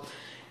 So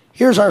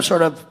here's our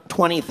sort of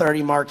 20,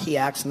 30 marquee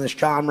acts in this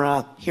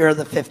genre. Here are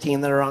the 15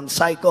 that are on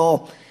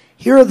cycle.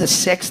 Here are the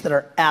 6 that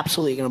are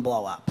absolutely going to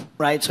blow up,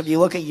 right? So if you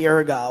look a year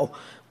ago,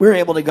 we were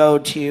able to go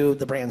to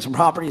the brands and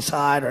property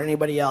side or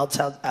anybody else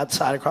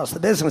outside across the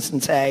business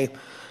and say,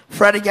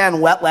 Fred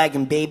Again, Wet Leg,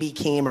 and Baby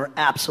Keem are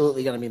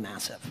absolutely going to be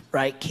massive,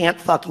 right? Can't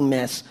fucking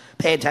miss.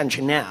 Pay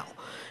attention now.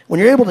 When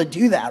you're able to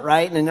do that,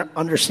 right, and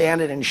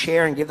understand it and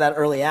share and give that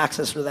early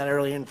access or that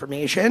early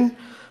information,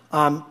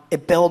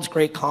 it builds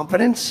great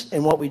confidence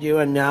in what we do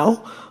and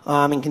know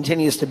and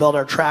continues to build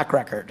our track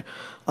record.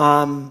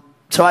 So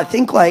I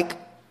think like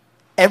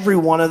every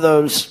one of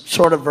those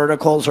sort of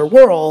verticals or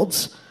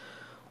worlds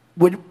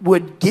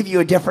would give you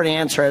a different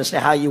answer as to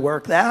how you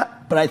work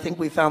that, but I think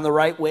we found the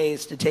right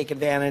ways to take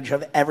advantage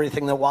of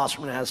everything that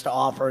Wasserman has to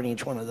offer in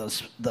each one of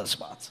those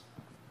spots.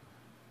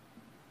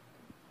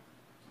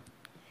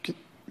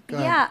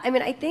 Yeah, I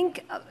mean, I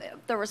think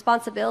the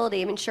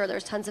responsibility, I mean, sure,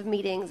 there's tons of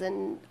meetings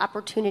and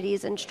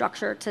opportunities and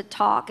structure to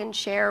talk and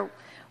share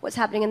what's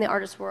happening in the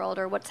artist world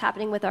or what's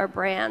happening with our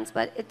brands,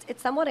 but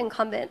it's somewhat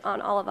incumbent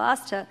on all of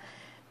us to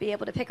be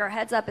able to pick our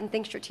heads up and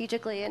think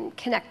strategically and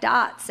connect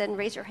dots and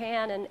raise your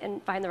hand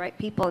and find the right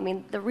people. I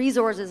mean, the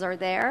resources are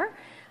there,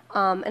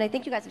 and I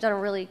think you guys have done a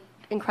really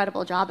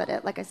incredible job at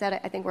it. Like I said,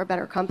 I think we're a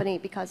better company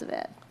because of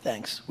it.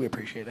 Thanks. We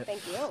appreciate it.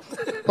 Thank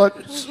you. But,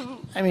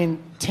 I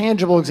mean,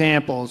 tangible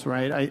examples,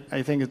 right?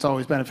 I think it's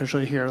always beneficial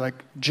to hear. Like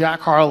Jack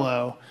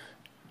Harlow,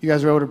 you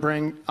guys were able to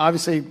bring,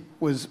 obviously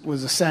was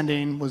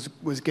ascending,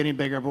 was getting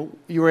bigger, but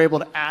you were able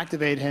to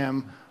activate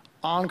him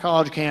on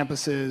college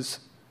campuses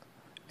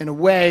in a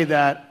way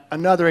that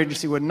another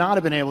agency would not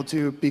have been able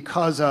to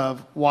because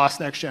of Was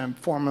Next Gen,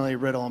 formerly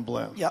Riddle and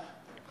Bloom. Yep.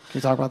 Can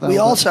you talk about that? We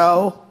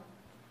also...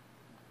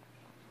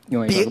 You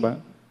want to talk about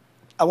it?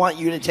 I want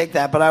you to take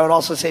that, but I would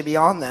also say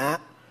beyond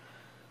that,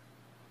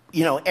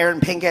 you know, Aaron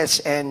Pincus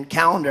and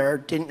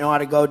Calendar didn't know how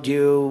to go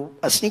do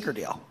a sneaker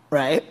deal,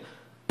 right?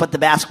 But the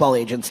basketball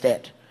agents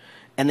did.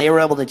 And they were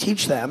able to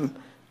teach them,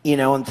 you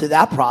know, and through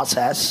that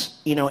process,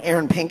 you know,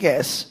 Aaron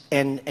Pincus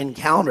and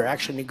Calendar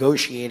actually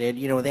negotiated,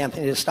 you know, with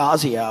Anthony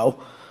DeStasio,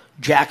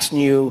 Jack's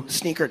new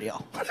sneaker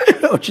deal,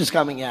 which is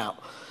coming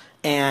out.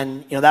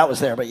 And, you know, that was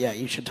there. But, yeah,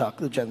 you should talk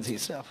the Gen Z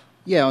stuff.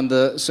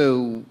 Yeah,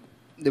 so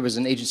there was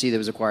an agency that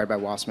was acquired by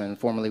Wasserman,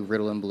 formerly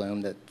Riddle and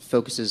Bloom, that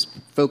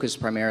focused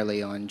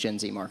primarily on Gen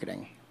Z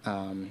marketing.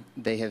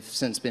 They have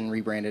since been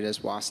rebranded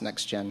as Was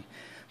Next Gen.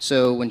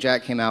 So when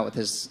Jack came out with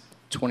his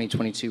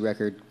 2022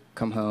 record,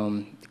 Come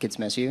Home, The Kids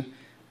Miss You,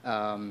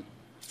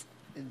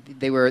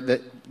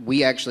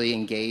 we actually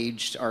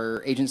engaged,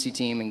 our agency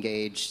team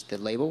engaged the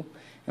label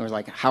and was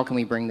like, how can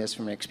we bring this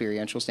from an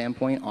experiential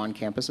standpoint on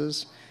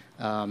campuses?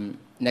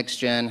 Next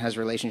Gen has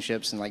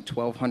relationships in like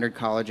 1,200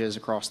 colleges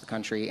across the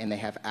country, and they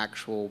have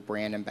actual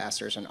brand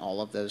ambassadors in all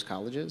of those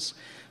colleges.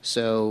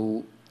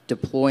 So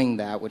deploying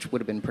that, which would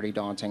have been pretty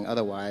daunting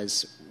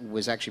otherwise,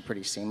 was actually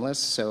pretty seamless.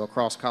 So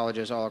across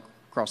colleges all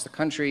across the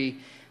country,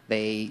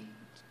 they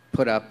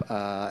put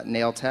up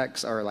nail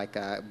techs, or like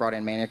brought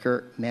in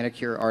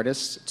manicure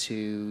artists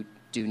to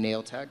do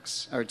nail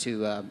techs, or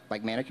to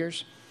like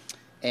manicures.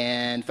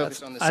 And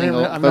focused on the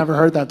single. I've never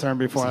heard that term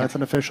before. That's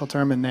an official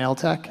term in nail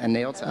tech? A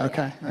nail tech.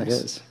 Okay. It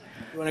is.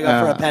 You want to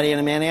go for a Patty and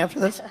a Manny after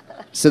this?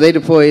 So they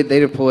deployed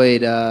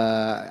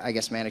I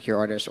guess, manicure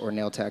artists or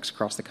nail techs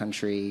across the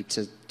country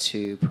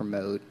to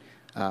promote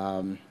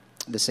the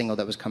single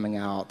that was coming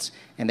out.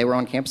 And they were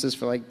on campuses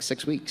for like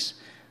 6 weeks.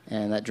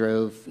 And that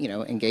drove, you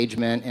know,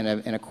 engagement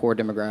in a core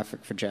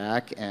demographic for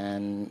Jack.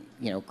 And,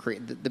 you know,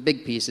 the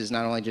big piece is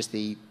not only just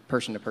the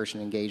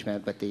person-to-person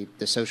engagement, but the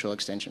social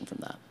extension from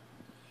that.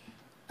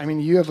 I mean,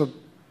 you have a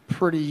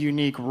pretty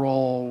unique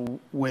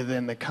role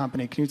within the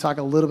company. Can you talk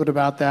a little bit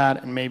about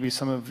that and maybe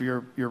some of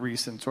your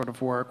recent sort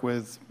of work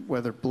with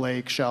whether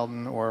Blake,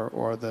 Sheldon,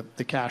 or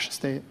the Cash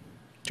estate?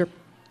 Sure.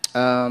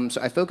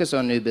 So I focus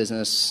on new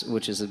business,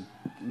 which is a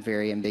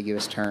very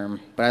ambiguous term,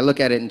 but I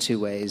look at it in two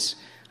ways.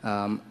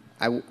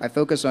 I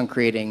focus on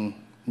creating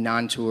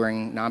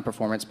non-touring,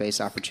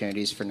 non-performance-based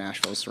opportunities for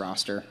Nashville's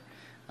roster.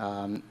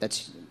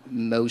 That's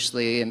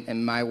mostly,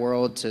 in my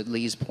world, to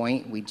Lee's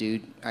point,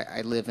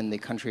 I live in the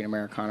country and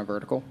Americana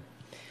vertical.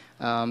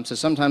 So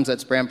sometimes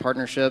that's brand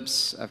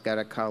partnerships. I've got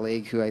a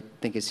colleague who I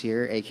think is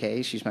here,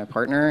 AK, she's my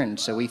partner, and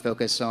so we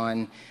focus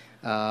on,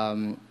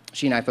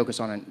 she and I focus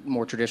on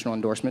more traditional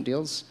endorsement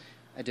deals.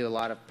 I do a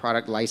lot of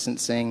product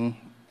licensing.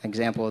 An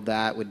example of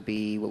that would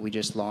be what we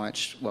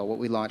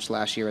launched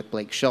last year with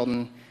Blake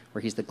Shelton,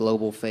 where he's the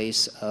global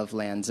face of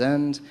Land's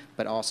End,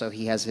 but also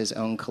he has his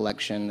own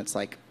collection that's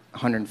like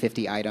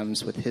 150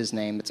 items with his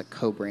name. It's a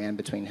co-brand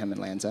between him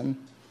and Land's End.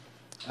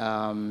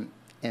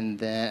 And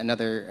then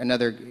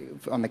another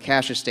on the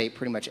Cash estate,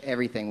 pretty much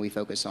everything we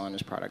focus on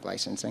is product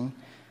licensing.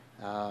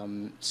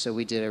 So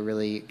we did a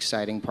really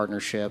exciting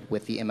partnership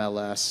with the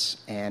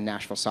MLS and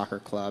Nashville Soccer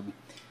Club.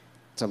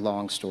 It's a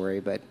long story,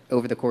 but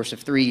over the course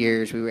of 3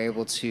 years, we were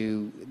able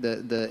to,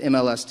 the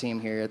MLS team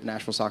here at the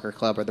Nashville Soccer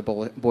Club are the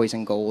Boys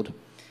in Gold.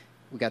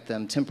 We got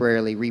them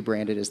temporarily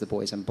rebranded as the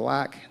Boys in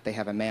Black. They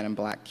have a Man in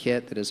Black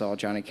kit that is all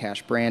Johnny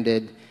Cash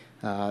branded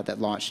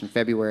that launched in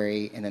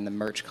February, and then the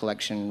merch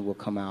collection will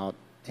come out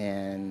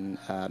in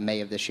May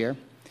of this year.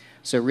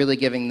 So really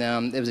giving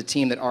them, it was a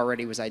team that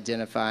already was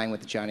identifying with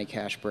the Johnny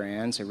Cash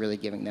brand, so really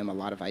giving them a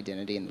lot of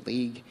identity in the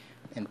league.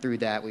 And through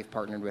that, we've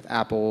partnered with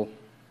Apple,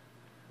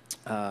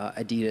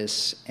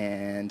 Adidas,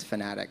 and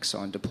Fanatics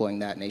on deploying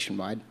that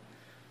nationwide.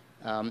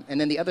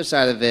 And then the other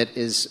side of it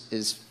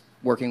is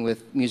working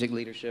with music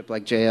leadership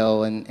like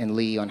JL and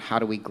Lee on how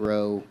do we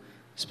grow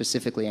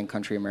specifically in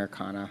country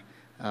Americana.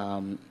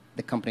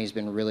 The company's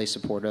been really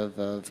supportive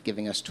of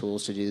giving us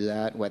tools to do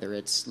that, whether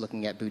it's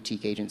looking at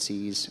boutique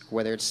agencies,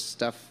 whether it's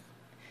stuff,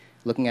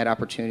 looking at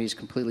opportunities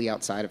completely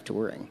outside of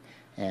touring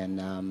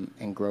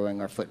and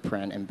growing our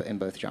footprint in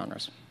both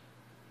genres.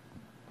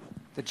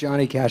 The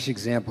Johnny Cash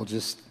example,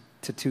 just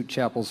to toot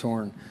Chappel's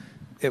horn,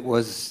 it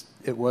was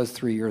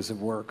 3 years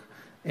of work,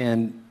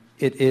 and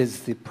it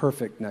is the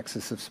perfect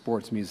nexus of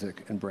sports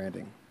music and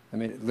branding. I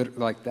mean,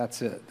 like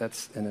that's it.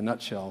 That's in a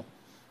nutshell,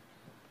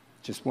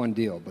 just one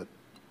deal, but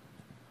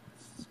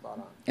spot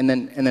on. And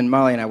then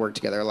Molly and I work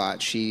together a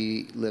lot.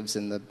 She lives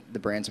in the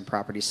brands and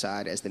property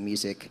side as the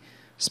music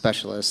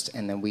specialist,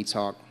 and then we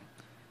talk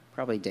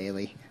Probably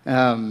daily.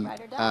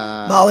 Ride or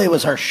die. Molly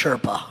was our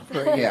Sherpa.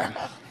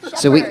 Yeah.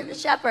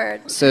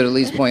 Shepherd. So to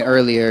Lee's point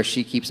earlier,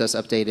 she keeps us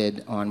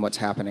updated on what's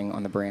happening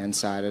on the brand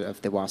side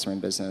of the Wasserman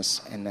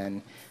business, and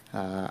then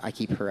I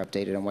keep her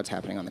updated on what's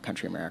happening on the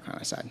country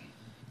Americana side.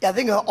 Yeah, I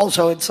think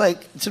also it's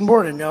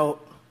important to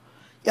note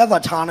you have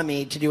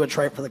autonomy to do what's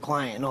right for the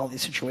client in all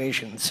these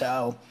situations.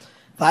 So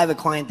if I have a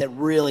client that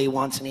really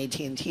wants an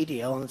AT&T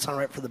deal and it's not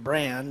right for the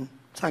brand,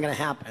 it's not going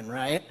to happen,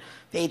 right?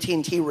 If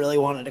AT&T really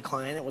wanted a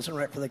client, it wasn't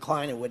right for the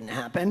client, it wouldn't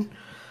happen.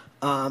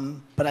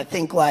 But I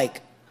think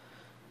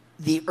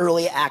the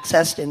early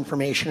access to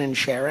information and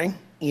sharing,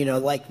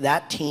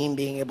 that team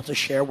being able to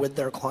share with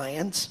their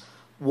clients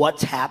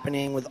what's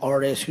happening with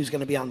artists, who's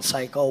going to be on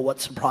cycle, what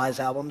surprise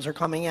albums are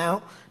coming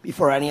out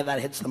before any of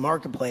that hits the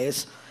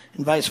marketplace,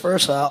 and vice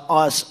versa,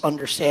 us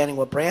understanding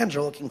what brands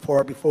are looking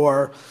for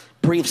before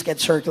briefs get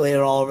circulated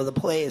all over the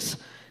place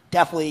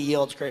definitely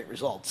yields great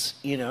results,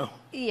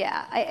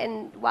 Yeah,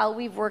 and while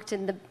we've worked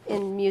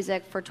in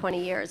music for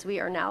 20 years, we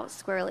are now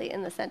squarely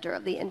in the center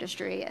of the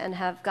industry and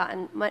have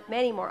gotten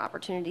many more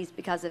opportunities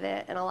because of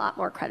it and a lot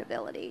more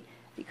credibility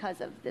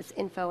because of this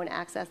info and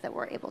access that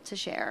we're able to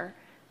share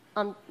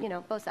on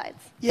both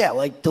sides. Yeah,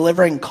 like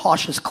delivering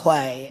Cautious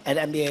Clay at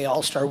NBA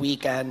All-Star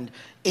Weekend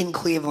in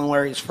Cleveland,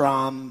 where he's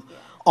from,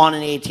 on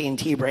an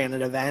AT&T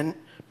branded event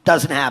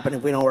doesn't happen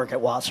if we don't work at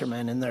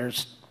Wasserman, and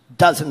there's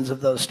dozens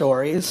of those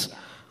stories,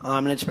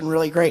 and it's been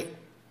really great.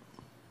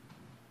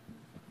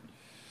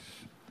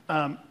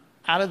 Out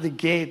of the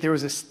gate, there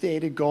was a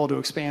stated goal to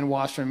expand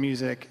Wasserman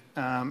music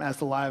as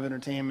the live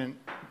entertainment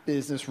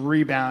business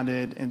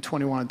rebounded in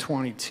 21 and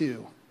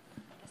 22.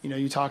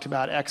 You talked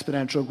about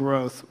exponential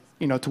growth.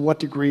 To what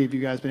degree have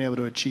you guys been able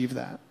to achieve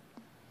that?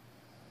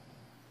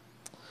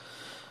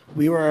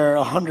 We were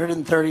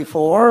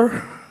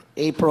 134,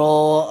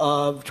 April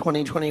of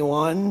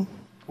 2021.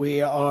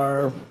 We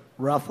are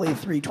roughly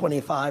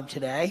 325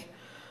 today.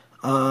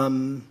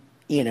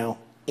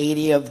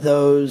 80 of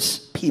those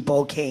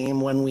people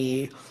came when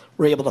we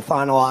were able to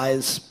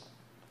finalize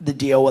the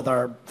deal with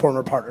our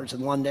former partners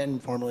in London,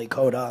 formerly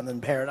Coda and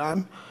then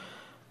Paradigm.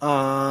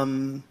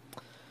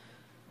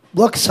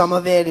 Look, some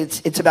of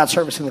it's about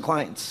servicing the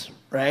clients,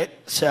 right?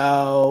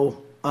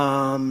 So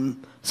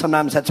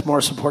sometimes that's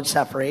more support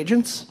staff for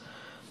agents.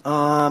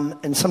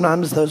 And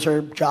sometimes those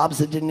are jobs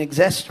that didn't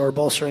exist or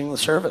bolstering the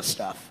service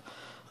stuff.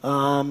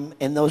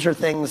 And those are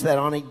things that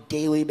on a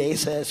daily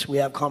basis we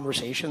have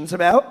conversations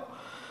about.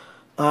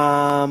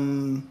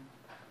 And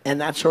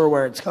that's sort of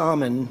where it's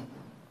come. And,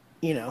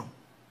 I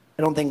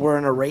don't think we're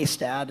in a race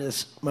to add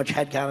as much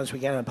headcount as we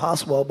can as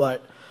possible,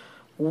 but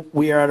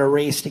we are at a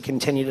race to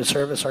continue to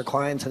service our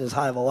clients at as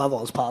high of a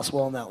level as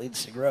possible, and that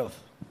leads to growth.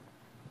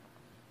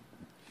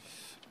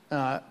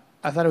 I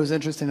thought it was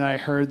interesting that I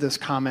heard this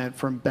comment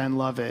from Ben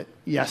Lovett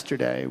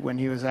yesterday when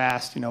he was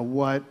asked,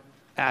 what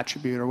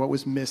attribute or what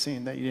was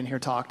missing that you didn't hear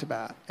talked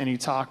about. And he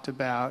talked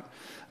about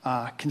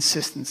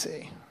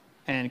consistency.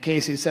 And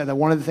Casey said that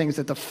one of the things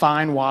that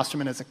define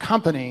Wasserman as a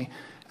company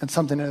and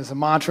something that is a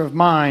mantra of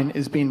mine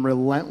is being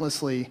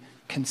relentlessly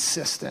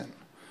consistent.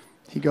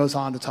 He goes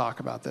on to talk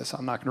about this.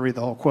 I'm not going to read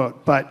the whole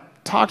quote,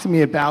 but talk to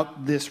me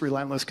about this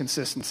relentless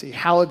consistency.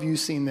 How have you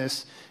seen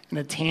this in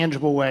a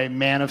tangible way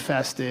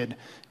manifested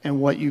in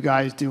what you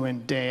guys do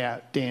in day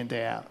in,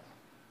 day out?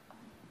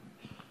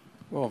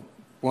 Well,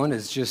 one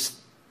is just,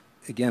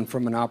 again,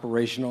 from an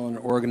operational and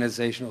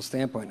organizational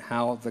standpoint,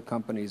 how the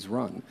company's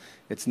run.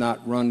 It's not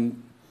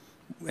run,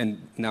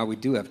 and now we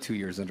do have 2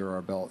 years under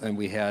our belt, and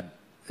we had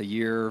a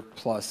year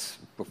plus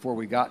before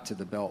we got to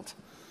the belt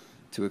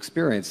to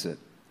experience it.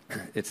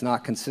 It's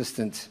not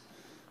consistent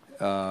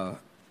in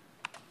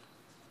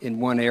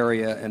one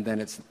area and then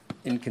it's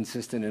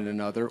inconsistent in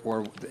another,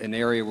 or an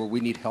area where we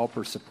need help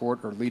or support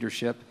or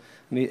leadership.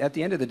 I mean, at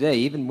the end of the day,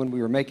 even when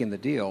we were making the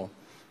deal,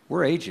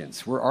 we're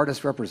agents, we're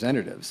artist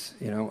representatives.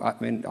 I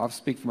mean, I'll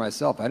speak for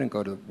myself. I didn't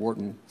go to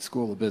Wharton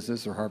School of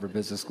Business or Harvard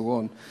Business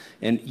School,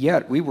 and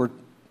yet we were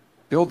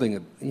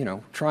building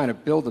trying to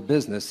build a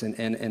business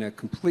in a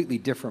completely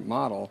different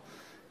model.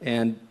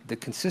 And the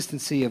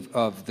consistency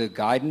of the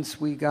guidance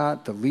we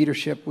got, the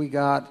leadership we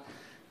got,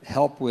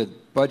 help with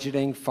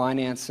budgeting,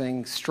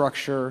 financing,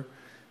 structure,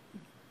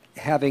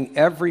 having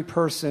every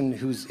person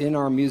who's in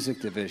our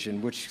music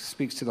division, which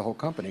speaks to the whole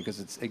company, because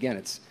it's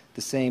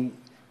the same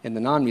in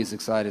the non-music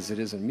side as it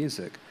is in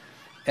music.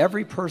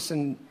 Every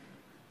person,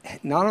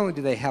 not only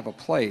do they have a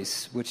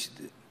place, which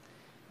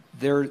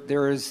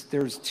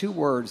there's two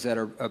words that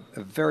are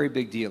a very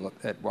big deal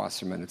at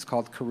Wasserman. It's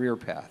called career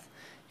path.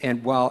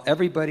 And while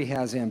everybody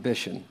has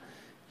ambition,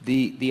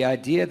 the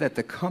idea that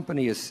the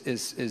company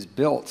is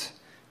built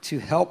to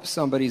help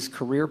somebody's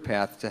career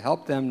path, to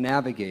help them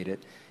navigate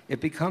it, it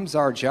becomes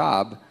our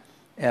job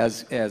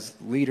as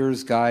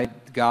leaders,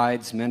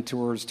 guides,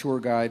 mentors, tour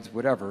guides,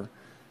 whatever,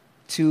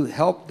 to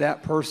help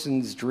that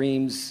person's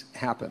dreams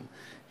happen.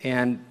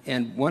 And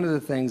one of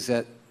the things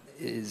that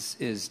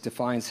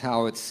defines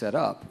how it's set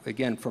up,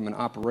 again, from an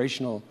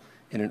operational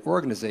and an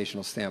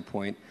organizational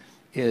standpoint,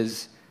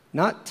 is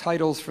not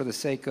titles for the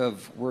sake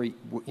of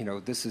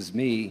this is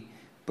me,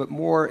 but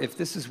more if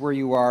this is where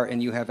you are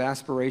and you have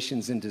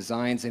aspirations and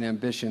designs and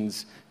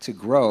ambitions to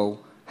grow,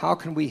 how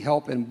can we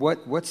help and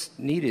what's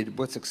needed,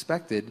 what's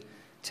expected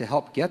to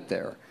help get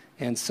there?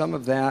 And some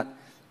of that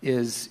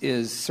is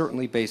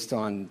certainly based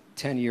on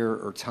tenure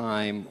or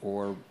time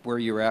or where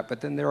you're at, but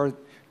then there are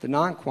the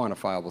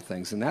non-quantifiable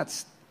things, and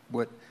that's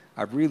what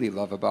I really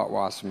love about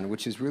Wasserman,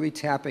 which is really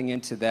tapping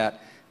into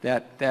that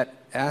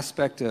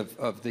aspect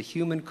of the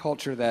human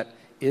culture that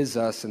is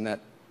us and that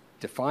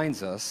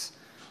defines us,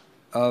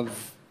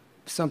 of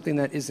something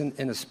that isn't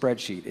in a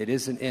spreadsheet. It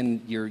isn't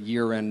in your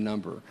year-end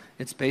number.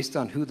 It's based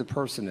on who the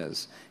person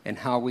is and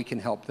how we can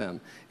help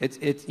them.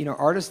 It's you know,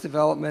 artist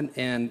development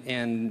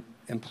and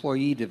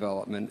employee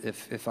development,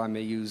 if I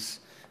may use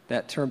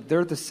that term,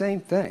 they're the same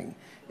thing.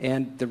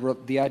 And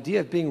the idea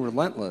of being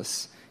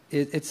relentless,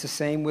 it's the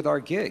same with our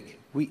gig.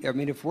 I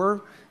mean, if we're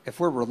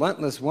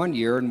relentless one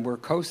year and we're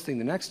coasting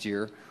the next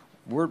year,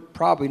 we're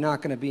probably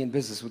not going to be in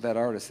business with that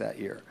artist that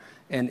year.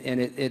 And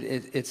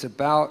it's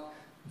about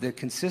the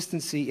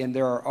consistency, and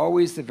there are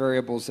always the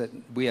variables that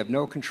we have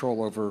no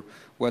control over,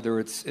 whether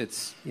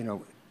it's you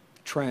know,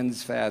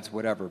 trends, fads,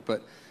 whatever.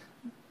 But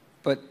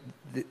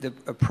the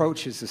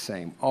approach is the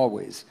same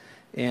always.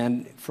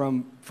 And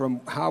from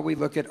how we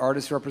look at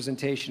artist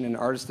representation and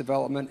artist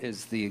development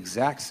is the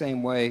exact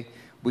same way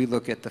we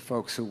look at the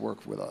folks who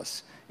work with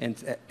us. And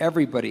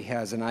everybody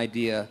has an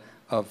idea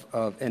of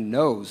and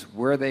knows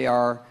where they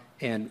are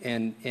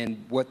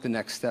and what the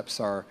next steps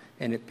are.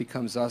 And it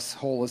becomes us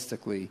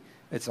holistically.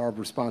 It's our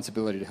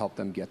responsibility to help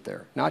them get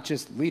there. Not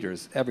just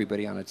leaders,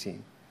 everybody on a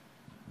team.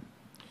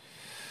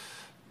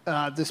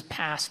 This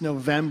past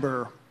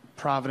November,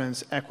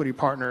 Providence Equity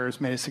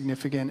Partners made a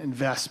significant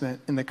investment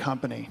in the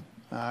company.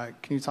 Can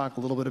you talk a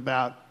little bit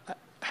about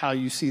how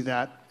you see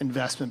that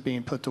investment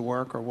being put to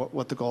work, or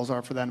what the goals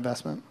are for that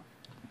investment?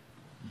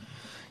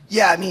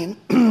 Yeah, I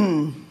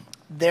mean,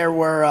 there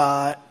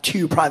were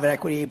 2 private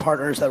equity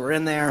partners that were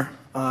in there.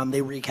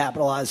 They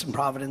recapitalized and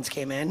Providence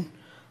came in.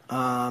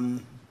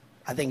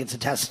 I think it's a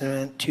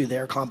testament to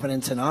their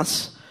confidence in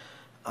us.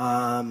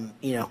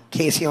 You know,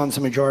 Casey owns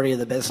the majority of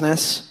the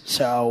business,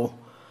 so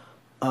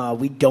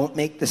we don't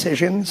make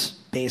decisions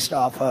based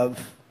off of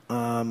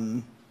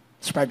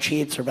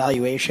spreadsheets or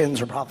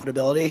valuations or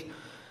profitability.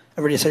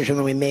 Every decision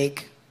that we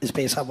make is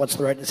based on what's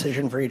the right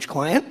decision for each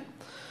client.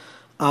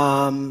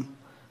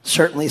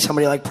 Certainly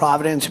somebody like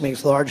Providence, who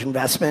makes a large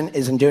investment,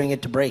 isn't doing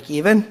it to break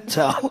even.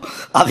 So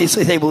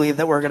obviously they believe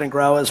that we're going to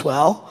grow as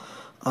well.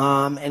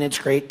 And it's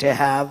great to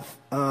have,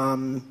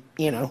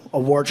 you know, a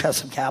war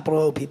chest of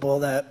capital, people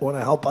that want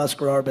to help us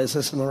grow our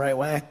business in the right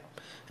way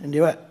and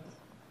do it.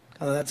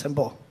 Kind of that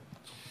simple.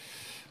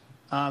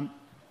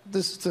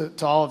 This is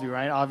to all of you,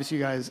 right? Obviously,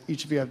 you guys,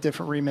 each of you have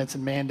different remits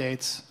and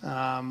mandates.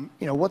 You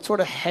know, what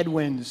sort of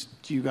headwinds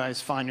do you guys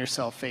find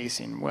yourself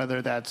facing?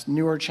 Whether that's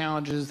newer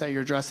challenges that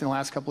you're addressing the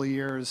last couple of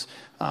years,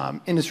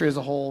 industry as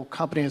a whole,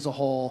 company as a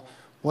whole.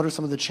 What are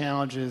some of the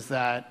challenges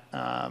that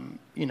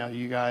you know,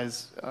 you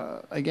guys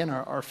again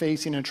are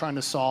facing and trying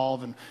to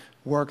solve and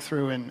work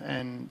through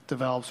and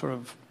develop sort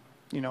of,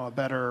 you know, a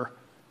better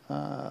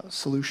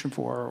solution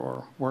for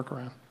or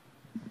workaround?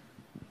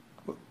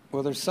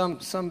 Well, there's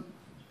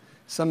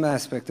some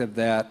aspect of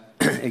that,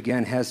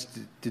 again, has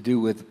to do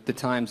with the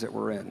times that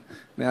we're in.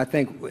 I mean, I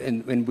think,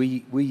 and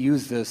we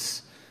use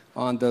this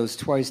on those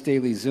twice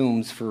daily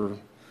Zooms for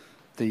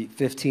the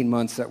 15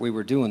 months that we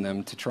were doing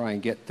them to try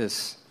and get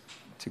this,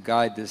 to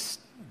guide this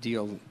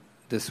deal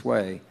this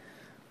way,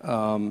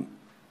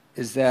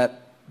 is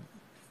that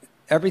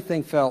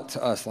everything felt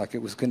to us like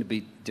it was going to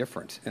be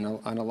different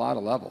on a lot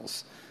of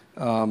levels.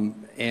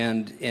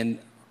 And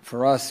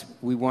for us,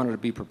 we wanted to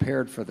be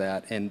prepared for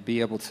that and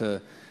be able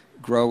to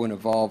grow and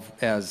evolve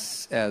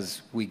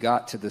as we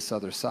got to this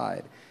other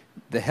side.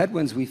 The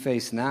headwinds we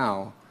face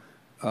now,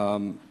 I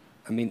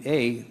mean,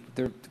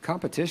 the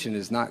competition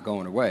is not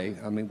going away.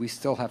 I mean, we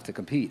still have to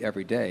compete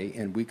every day,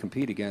 and we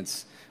compete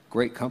against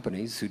great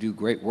companies who do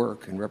great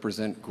work and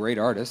represent great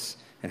artists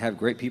and have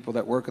great people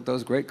that work at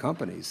those great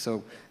companies.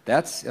 So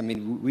that's, I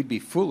mean, we'd be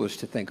foolish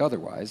to think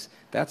otherwise.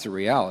 That's a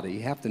reality.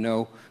 You have to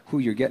know who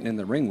you're getting in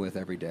the ring with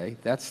every day.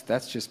 That's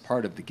just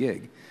part of the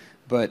gig.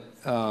 But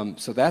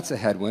so that's a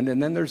headwind,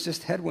 and then there's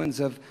just headwinds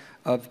of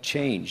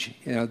change.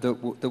 You know,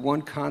 the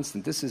one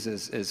constant. This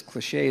is as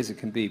cliche as it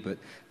can be, but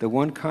the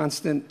one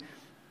constant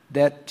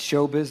that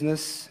show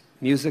business,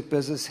 music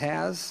business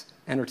has,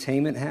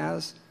 entertainment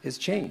has, is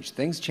change.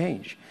 Things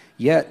change.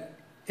 Yet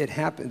it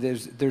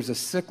happens. There's a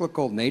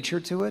cyclical nature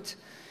to it.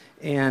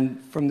 And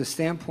from the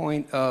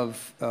standpoint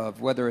of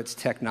whether it's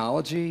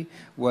technology,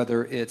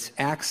 whether it's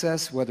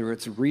access, whether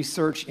it's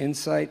research,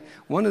 insight,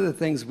 one of the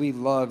things we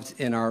loved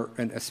and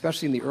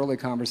especially in the early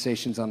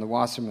conversations on the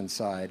Wasserman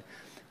side,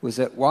 was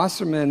that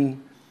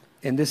Wasserman,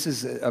 and this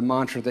is a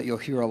mantra that you'll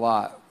hear a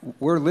lot,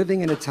 we're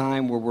living in a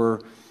time where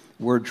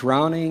we're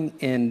drowning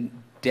in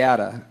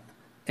data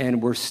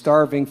and we're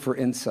starving for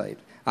insight.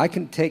 I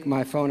can take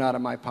my phone out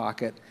of my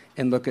pocket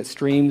and look at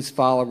streams,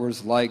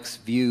 followers, likes,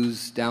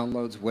 views,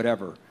 downloads,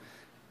 whatever.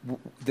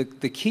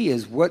 The key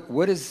is what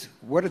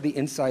are the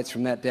insights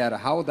from that data?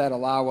 How will that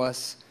allow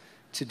us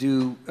to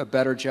do a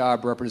better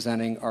job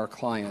representing our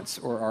clients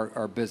or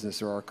our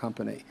business or our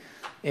company.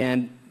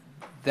 And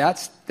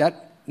that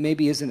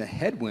maybe isn't a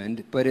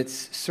headwind, but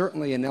it's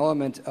certainly an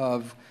element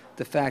of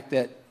the fact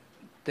that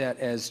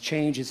as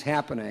change is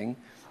happening,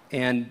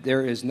 and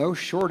there is no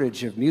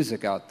shortage of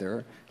music out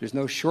there, there's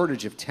no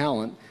shortage of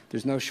talent,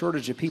 there's no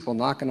shortage of people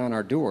knocking on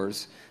our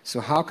doors.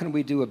 So how can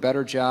we do a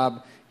better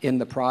job in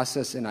the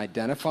process in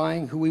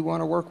identifying who we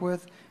want to work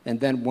with, and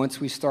then once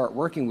we start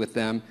working with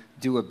them,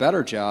 do a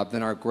better job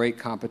than our great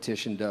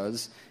competition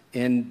does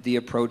in the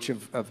approach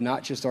of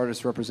not just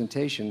artist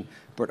representation,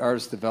 but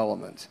artist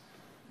development?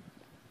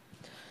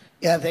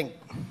 Yeah, I think,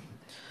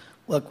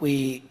 look,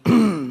 we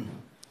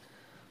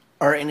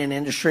are in an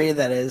industry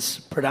that is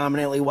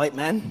predominantly white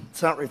men.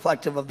 It's not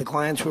reflective of the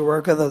clients we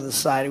work with or the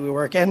society we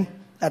work in.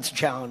 That's a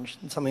challenge.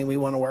 It's something we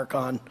want to work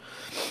on.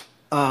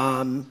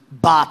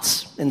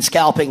 Bots and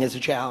scalping is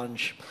a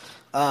challenge.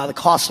 The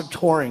cost of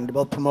touring to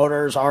both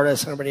promoters,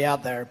 artists, and everybody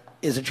out there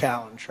is a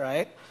challenge,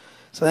 right?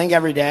 So I think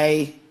every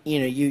day,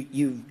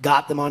 you've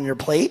got them on your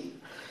plate.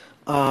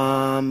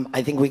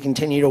 I think we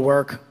continue to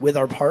work with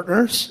our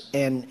partners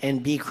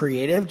and be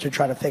creative to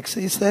try to fix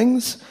these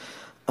things.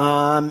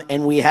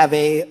 And we have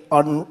a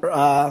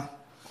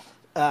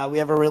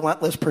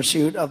relentless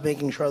pursuit of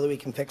making sure that we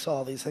can fix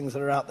all these things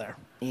that are out there.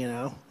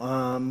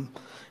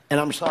 And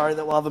I'm sorry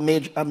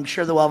that I'm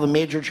sure that we'll have a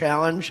major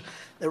challenge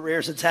that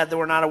rears its head that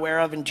we're not aware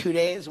of in 2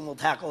 days, and we'll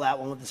tackle that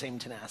one with the same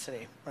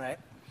tenacity, right?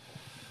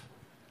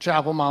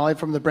 Chappel, Molly,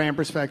 from the brand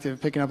perspective,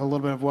 picking up a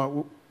little bit of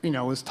what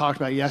was talked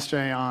about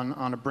yesterday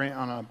on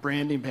a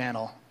branding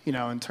panel,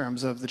 in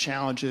terms of the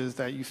challenges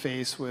that you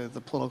face with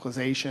the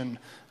politicalization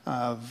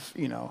of,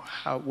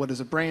 what is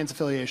a brand's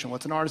affiliation,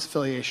 what's an artist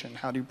affiliation,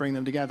 how do you bring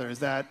them together? Is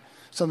that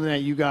something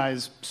that you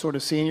guys sort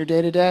of see in your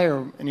day-to-day,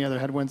 or any other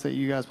headwinds that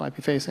you guys might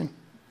be facing?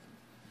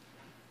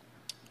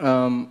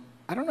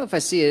 I don't know if I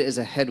see it as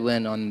a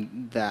headwind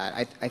on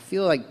that. I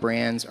feel like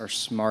brands are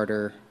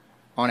smarter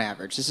on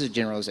average. This is a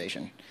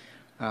generalization,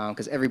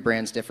 because every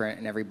brand's different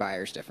and every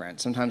buyer's different.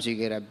 Sometimes you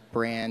get a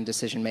brand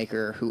decision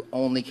maker who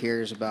only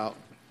cares about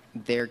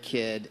their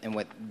kid and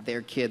what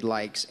their kid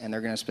likes, and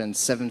they're going to spend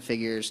 7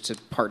 figures to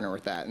partner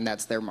with that, and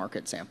that's their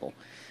market sample.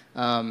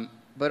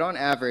 But on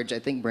average, I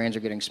think brands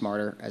are getting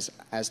smarter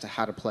as to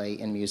how to play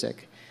in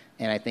music,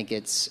 and I think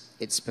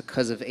it's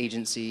because of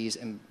agencies,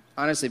 and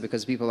honestly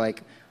because people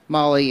like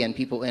Molly and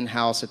people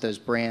in-house at those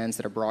brands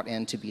that are brought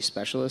in to be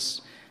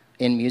specialists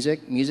in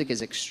music. Music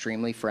is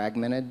extremely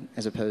fragmented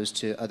as opposed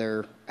to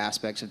other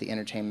aspects of the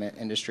entertainment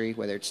industry,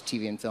 whether it's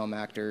TV and film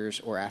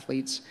actors or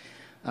athletes.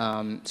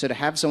 So to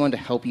have someone to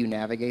help you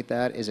navigate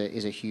that is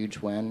a huge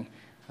win.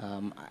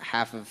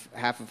 Half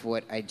of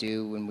what I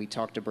do when we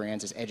talk to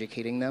brands is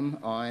educating them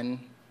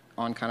on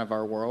kind of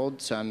our world.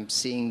 So I'm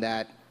seeing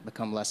that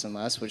become less and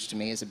less, which to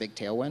me is a big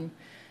tailwind.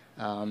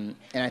 And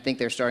I think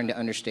they're starting to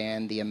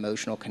understand the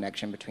emotional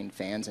connection between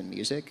fans and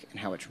music and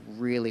how it's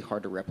really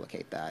hard to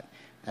replicate that,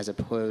 as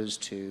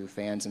opposed to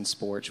fans in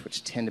sports,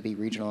 which tend to be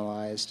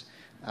regionalized.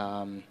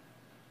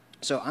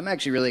 So I'm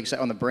actually really excited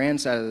on the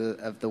brand side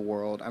of the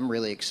world. I'm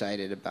really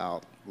excited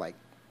about like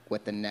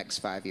what the next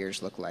 5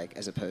 years look like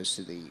as opposed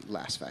to the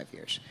last 5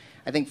 years.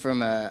 I think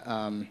from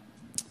a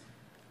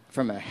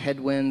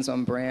headwinds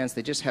on brands,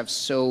 they just have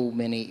so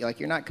many. Like,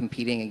 you're not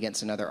competing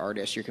against another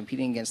artist. You're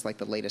competing against like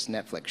the latest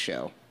Netflix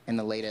show and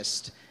the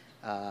latest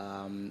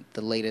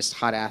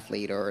hot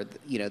athlete, or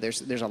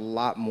there's a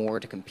lot more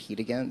to compete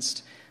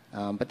against.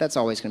 But that's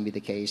always going to be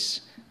the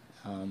case.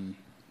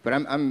 But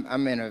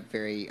I'm in a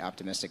very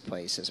optimistic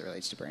place as it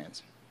relates to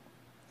brands.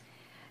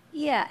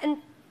 Yeah, and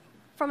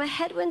from a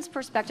headwinds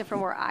perspective,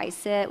 from where I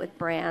sit with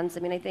brands,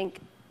 I mean, I think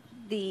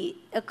the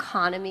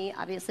economy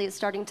obviously is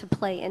starting to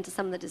play into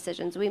some of the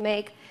decisions we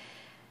make.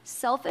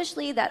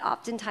 Selfishly, that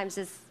oftentimes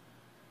is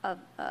a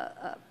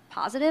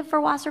positive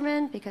for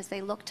Wasserman, because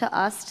they look to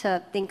us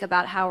to think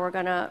about how we're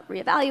going to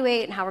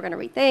reevaluate and how we're going to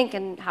rethink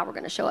and how we're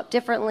going to show up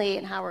differently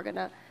and how we're going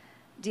to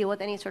deal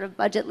with any sort of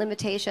budget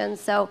limitations.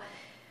 So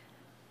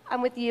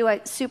I'm with you. I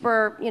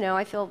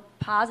feel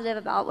positive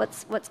about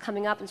what's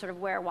coming up and sort of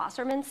where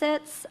Wasserman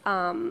sits.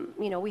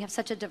 We have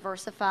such a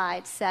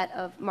diversified set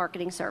of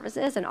marketing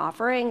services and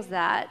offerings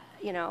that,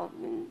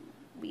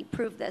 we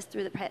proved this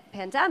through the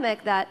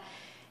pandemic that,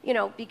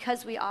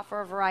 because we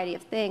offer a variety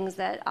of things,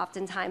 that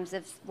oftentimes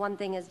if one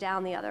thing is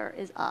down, the other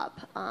is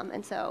up.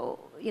 And so,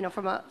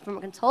 from a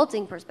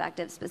consulting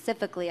perspective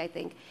specifically, I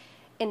think,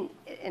 and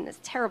it's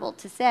terrible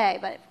to say,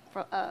 but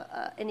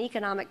an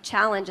economic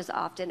challenge is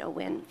often a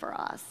win for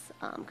us,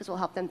 because we'll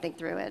help them think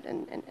through it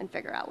and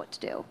figure out what to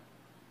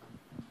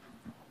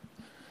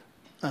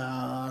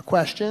do.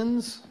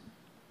 Questions?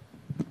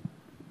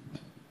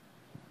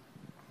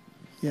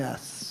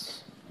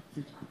 Yes.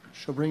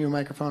 She'll bring you a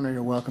microphone, or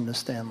you're welcome to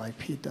stand like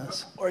Pete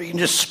does. Or you can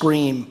just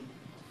scream.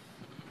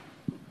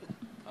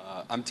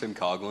 I'm Tim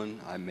Coughlin.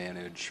 I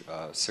manage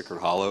Sickard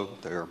Hollow.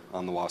 They're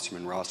on the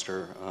Wasserman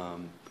roster.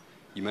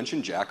 You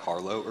mentioned Jack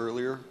Harlow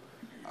earlier.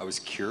 I was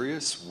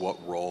curious what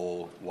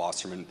role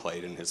Wasserman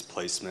played in his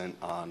placement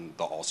on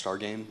the All-Star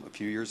game a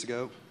few years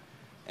ago.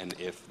 and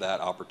if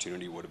that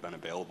opportunity would have been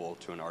available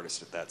to an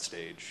artist at that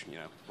stage,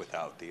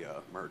 without the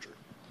merger.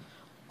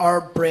 Our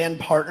brand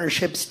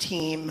partnerships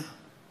team,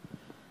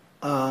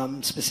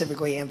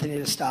 specifically Anthony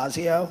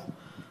DeStasio,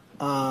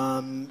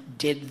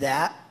 did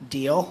that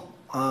deal.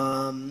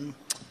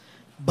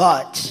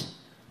 But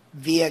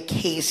via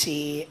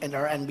Casey and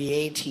our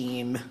NBA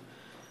team,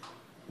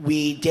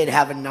 we did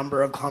have a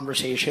number of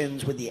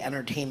conversations with the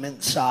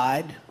entertainment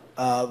side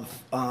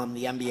of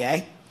the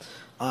NBA.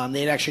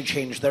 They'd actually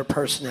changed their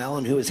personnel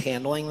and who was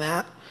handling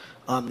that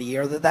the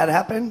year that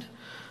happened.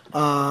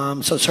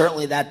 So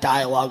certainly that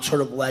dialogue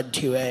sort of led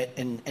to it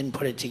and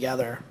put it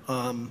together.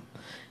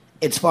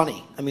 It's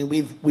funny. I mean,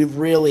 we've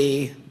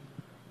really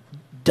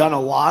done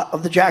a lot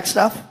of the Jack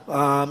stuff,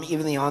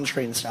 even the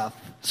on-screen stuff.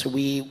 So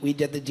we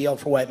did the deal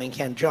for White Men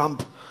Can't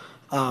Jump.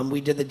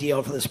 We did the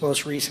deal for this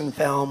most recent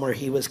film where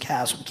he was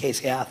cast with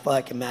Casey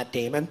Affleck and Matt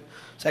Damon.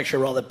 It's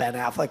actually a role that Ben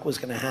Affleck was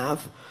going to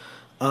have.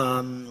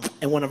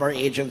 And one of our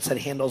agents that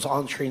handles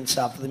on-screen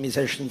stuff for the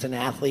musicians and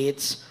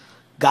athletes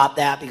got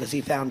that because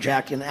he found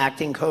Jack an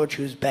acting coach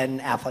who's Ben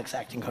Affleck's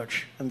acting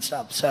coach and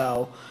stuff.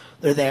 So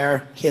they're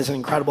there. He has an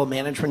incredible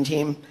management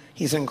team.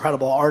 He's an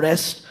incredible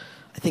artist.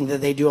 I think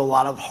that they do a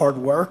lot of hard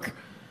work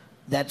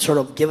that sort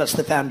of give us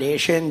the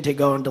foundation to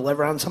go and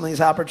deliver on some of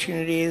these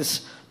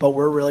opportunities. But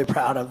we're really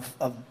proud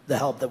of the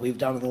help that we've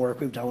done and the work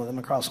we've done with them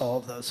across all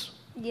of those.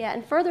 Yeah,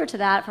 and further to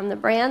that, from the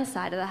brand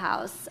side of the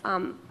house,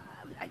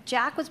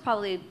 Jack was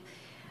probably,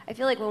 I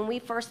feel like when we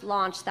first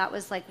launched, that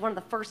was like one of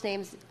the first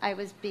names I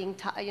was being,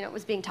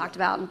 was being talked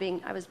about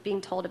and I was being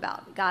told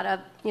about.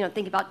 Gotta,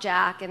 think about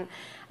Jack. And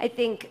I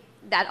think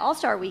that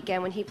All-Star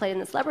weekend when he played in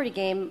the celebrity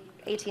game,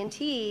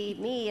 AT&T,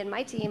 me and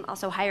my team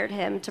also hired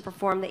him to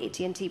perform the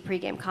AT&T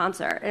pregame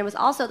concert. And it was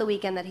also the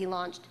weekend that he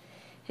launched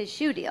his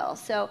shoe deal.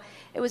 So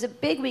it was a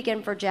big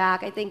weekend for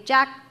Jack. I think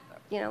Jack,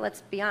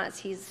 let's be honest,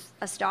 he's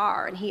a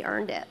star and he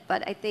earned it.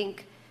 But I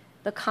think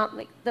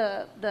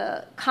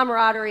the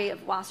camaraderie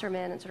of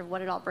Wasserman and sort of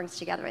what it all brings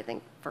together, I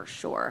think for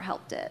sure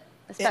helped it,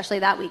 especially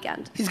that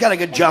weekend. He's got a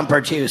good jumper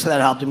too, so that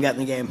helped him get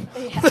in the game.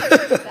 Yeah,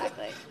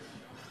 exactly.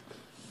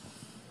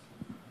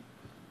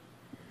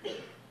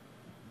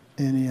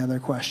 Any other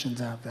questions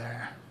out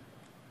there?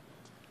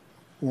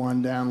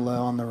 One down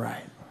low on the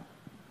right.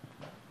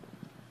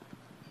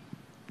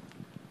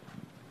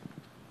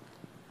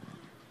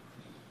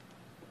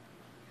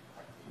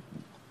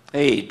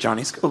 Hey,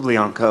 Johnny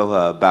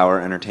Scoblianco, Bauer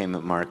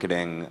Entertainment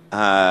Marketing.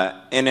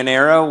 In an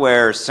era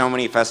where so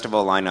many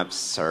festival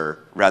lineups are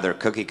rather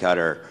cookie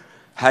cutter,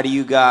 how do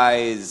you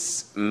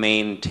guys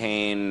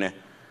maintain,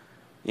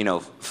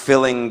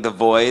 filling the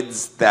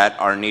voids that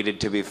are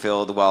needed to be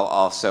filled while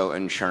also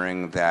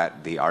ensuring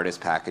that the artist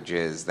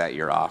packages that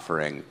you're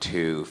offering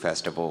to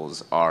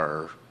festivals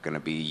are going to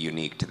be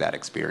unique to that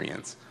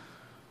experience?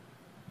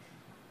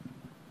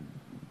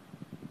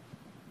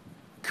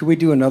 Could we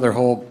do another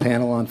whole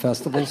panel on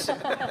festivals?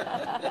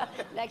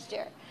 Next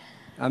year.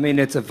 I mean,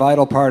 it's a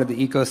vital part of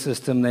the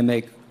ecosystem. They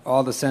make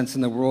all the sense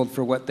in the world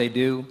for what they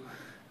do.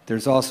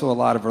 There's also a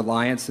lot of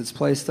reliance that's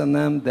placed on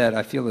them that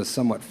I feel is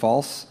somewhat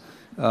false.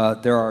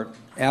 There are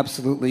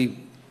absolutely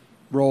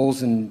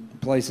roles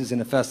and places in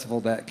a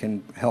festival that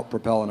can help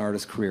propel an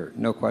artist's career,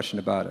 no question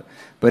about it.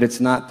 But it's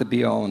not the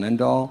be-all and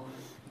end-all.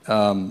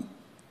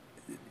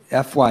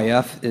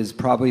 FYF is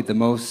probably the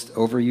most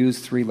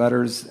overused 3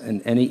 letters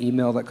in any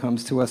email that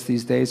comes to us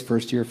these days,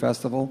 first-year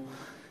festival.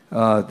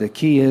 The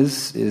key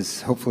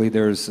is hopefully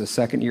there's a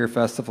second-year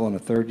festival and a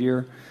third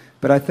year.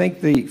 But I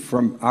think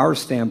from our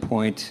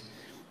standpoint,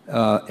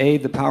 A,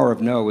 the power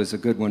of no is a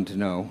good one to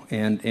know,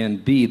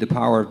 and B, the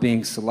power of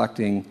being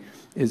selecting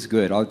is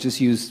good. I'll just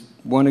use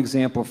one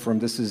example from,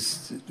 this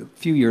is a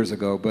few years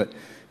ago, but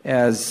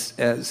as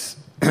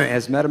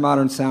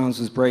Metamodern Sounds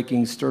was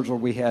breaking, Sturgill,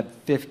 we had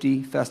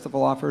 50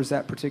 festival offers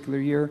that particular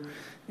year,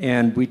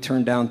 and we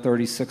turned down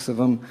 36 of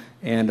them,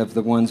 and of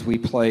the ones we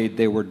played,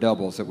 they were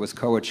doubles. It was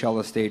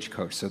Coachella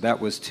Stagecoach, so that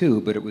was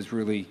 2, but it was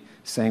really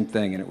same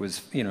thing, and it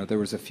was, there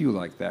was a few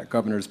like that,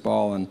 Governor's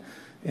Ball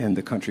and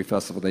the Country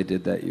Festival they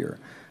did that year.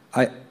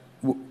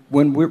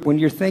 When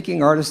you're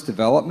thinking artist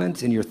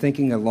development and you're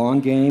thinking a long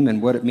game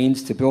and what it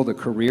means to build a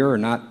career or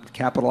not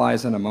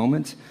capitalize on a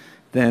moment,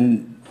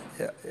 then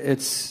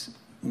it's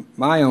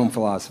my own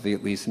philosophy,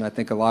 at least, and I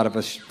think a lot of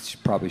us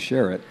should probably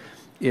share it,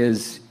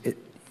 is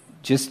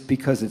just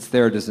because it's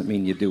there doesn't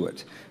mean you do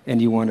it. And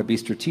you want to be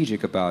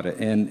strategic about it.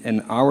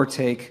 And our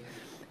take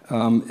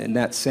in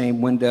that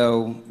same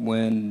window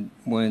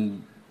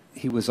when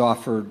he was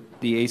offered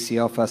the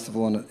ACL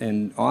Festival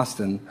in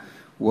Austin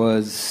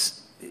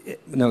was,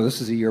 no,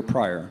 this was a year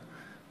prior,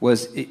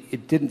 was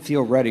it didn't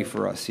feel ready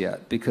for us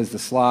yet because the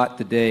slot,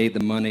 the day, the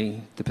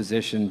money, the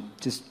position,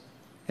 just,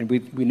 and we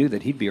knew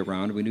that he'd be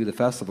around, we knew the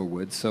festival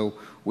would, so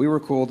we were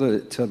cool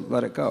to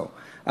let it go.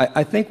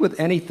 I think with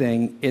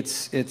anything,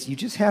 it's you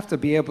just have to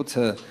be able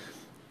to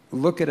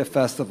look at a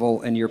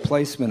festival and your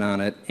placement on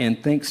it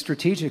and think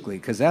strategically,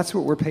 because that's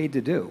what we're paid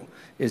to do,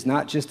 is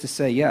not just to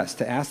say yes,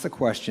 to ask the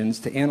questions,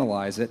 to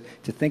analyze it,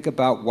 to think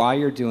about why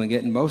you're doing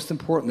it, and most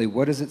importantly,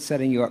 what is it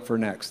setting you up for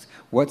next?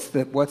 What's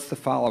the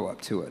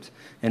follow-up to it?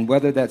 And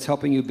whether that's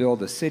helping you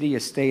build a city, a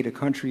state, a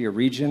country, a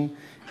region,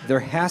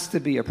 there has to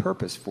be a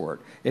purpose for it.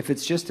 If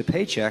it's just a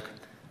paycheck,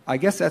 I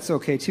guess that's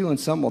okay too, and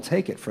some will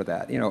take it for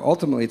that.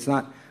 Ultimately, it's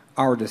not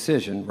our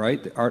decision,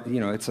 right?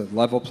 It's a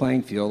level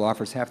playing field.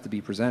 Offers have to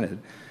be presented,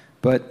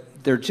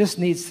 but there just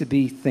needs to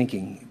be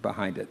thinking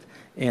behind it.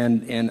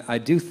 And I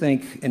do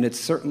think, and it's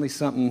certainly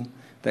something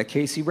that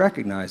Casey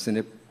recognized, and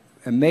it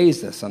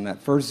amazed us on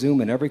that first Zoom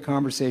and every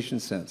conversation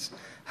since,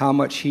 how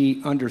much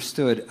he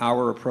understood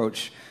our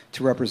approach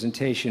to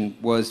representation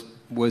was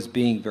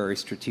being very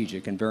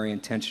strategic and very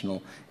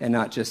intentional, and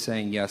not just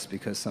saying yes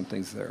because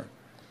something's there.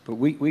 But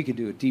we could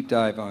do a deep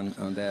dive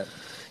on that.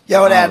 Yeah,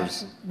 I would add,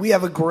 we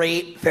have a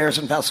great fairs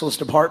and festivals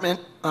department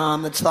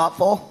that's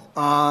thoughtful.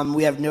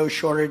 We have no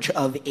shortage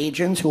of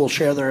agents who will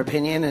share their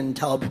opinion and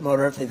tell a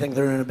promoter if they think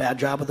they're doing a bad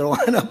job with their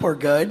lineup or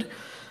good.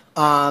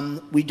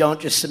 We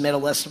don't just submit a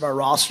list of our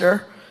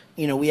roster.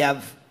 We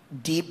have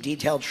deep,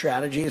 detailed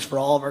strategies for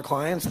all of our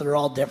clients that are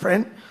all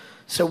different.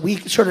 So we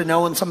sort of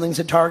know when something's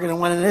a target and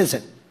when it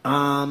isn't.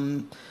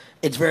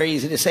 It's very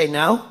easy to say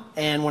no,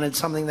 and when it's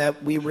something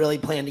that we really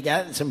plan to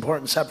get, it's an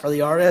important step for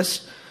the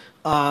artist.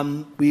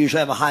 We usually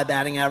have a high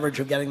batting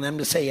average of getting them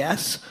to say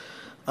yes.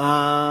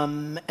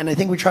 And I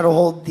think we try to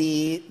hold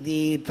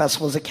the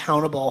festivals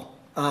accountable,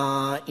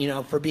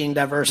 for being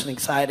diverse and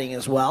exciting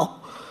as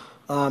well.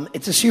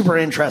 It's a super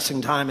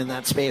interesting time in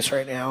that space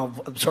right now,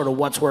 of sort of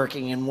what's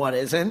working and what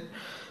isn't.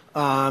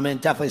 And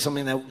definitely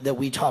something that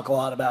we talk a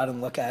lot about and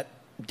look at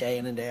day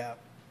in and day out.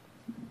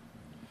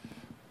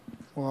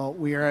 Well,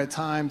 we are at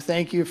time.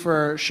 Thank you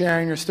for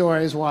sharing your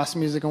stories,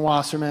 Wasserman Music and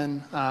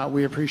Wasserman.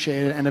 We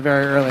appreciate it, and a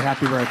very early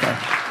happy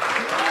birthday.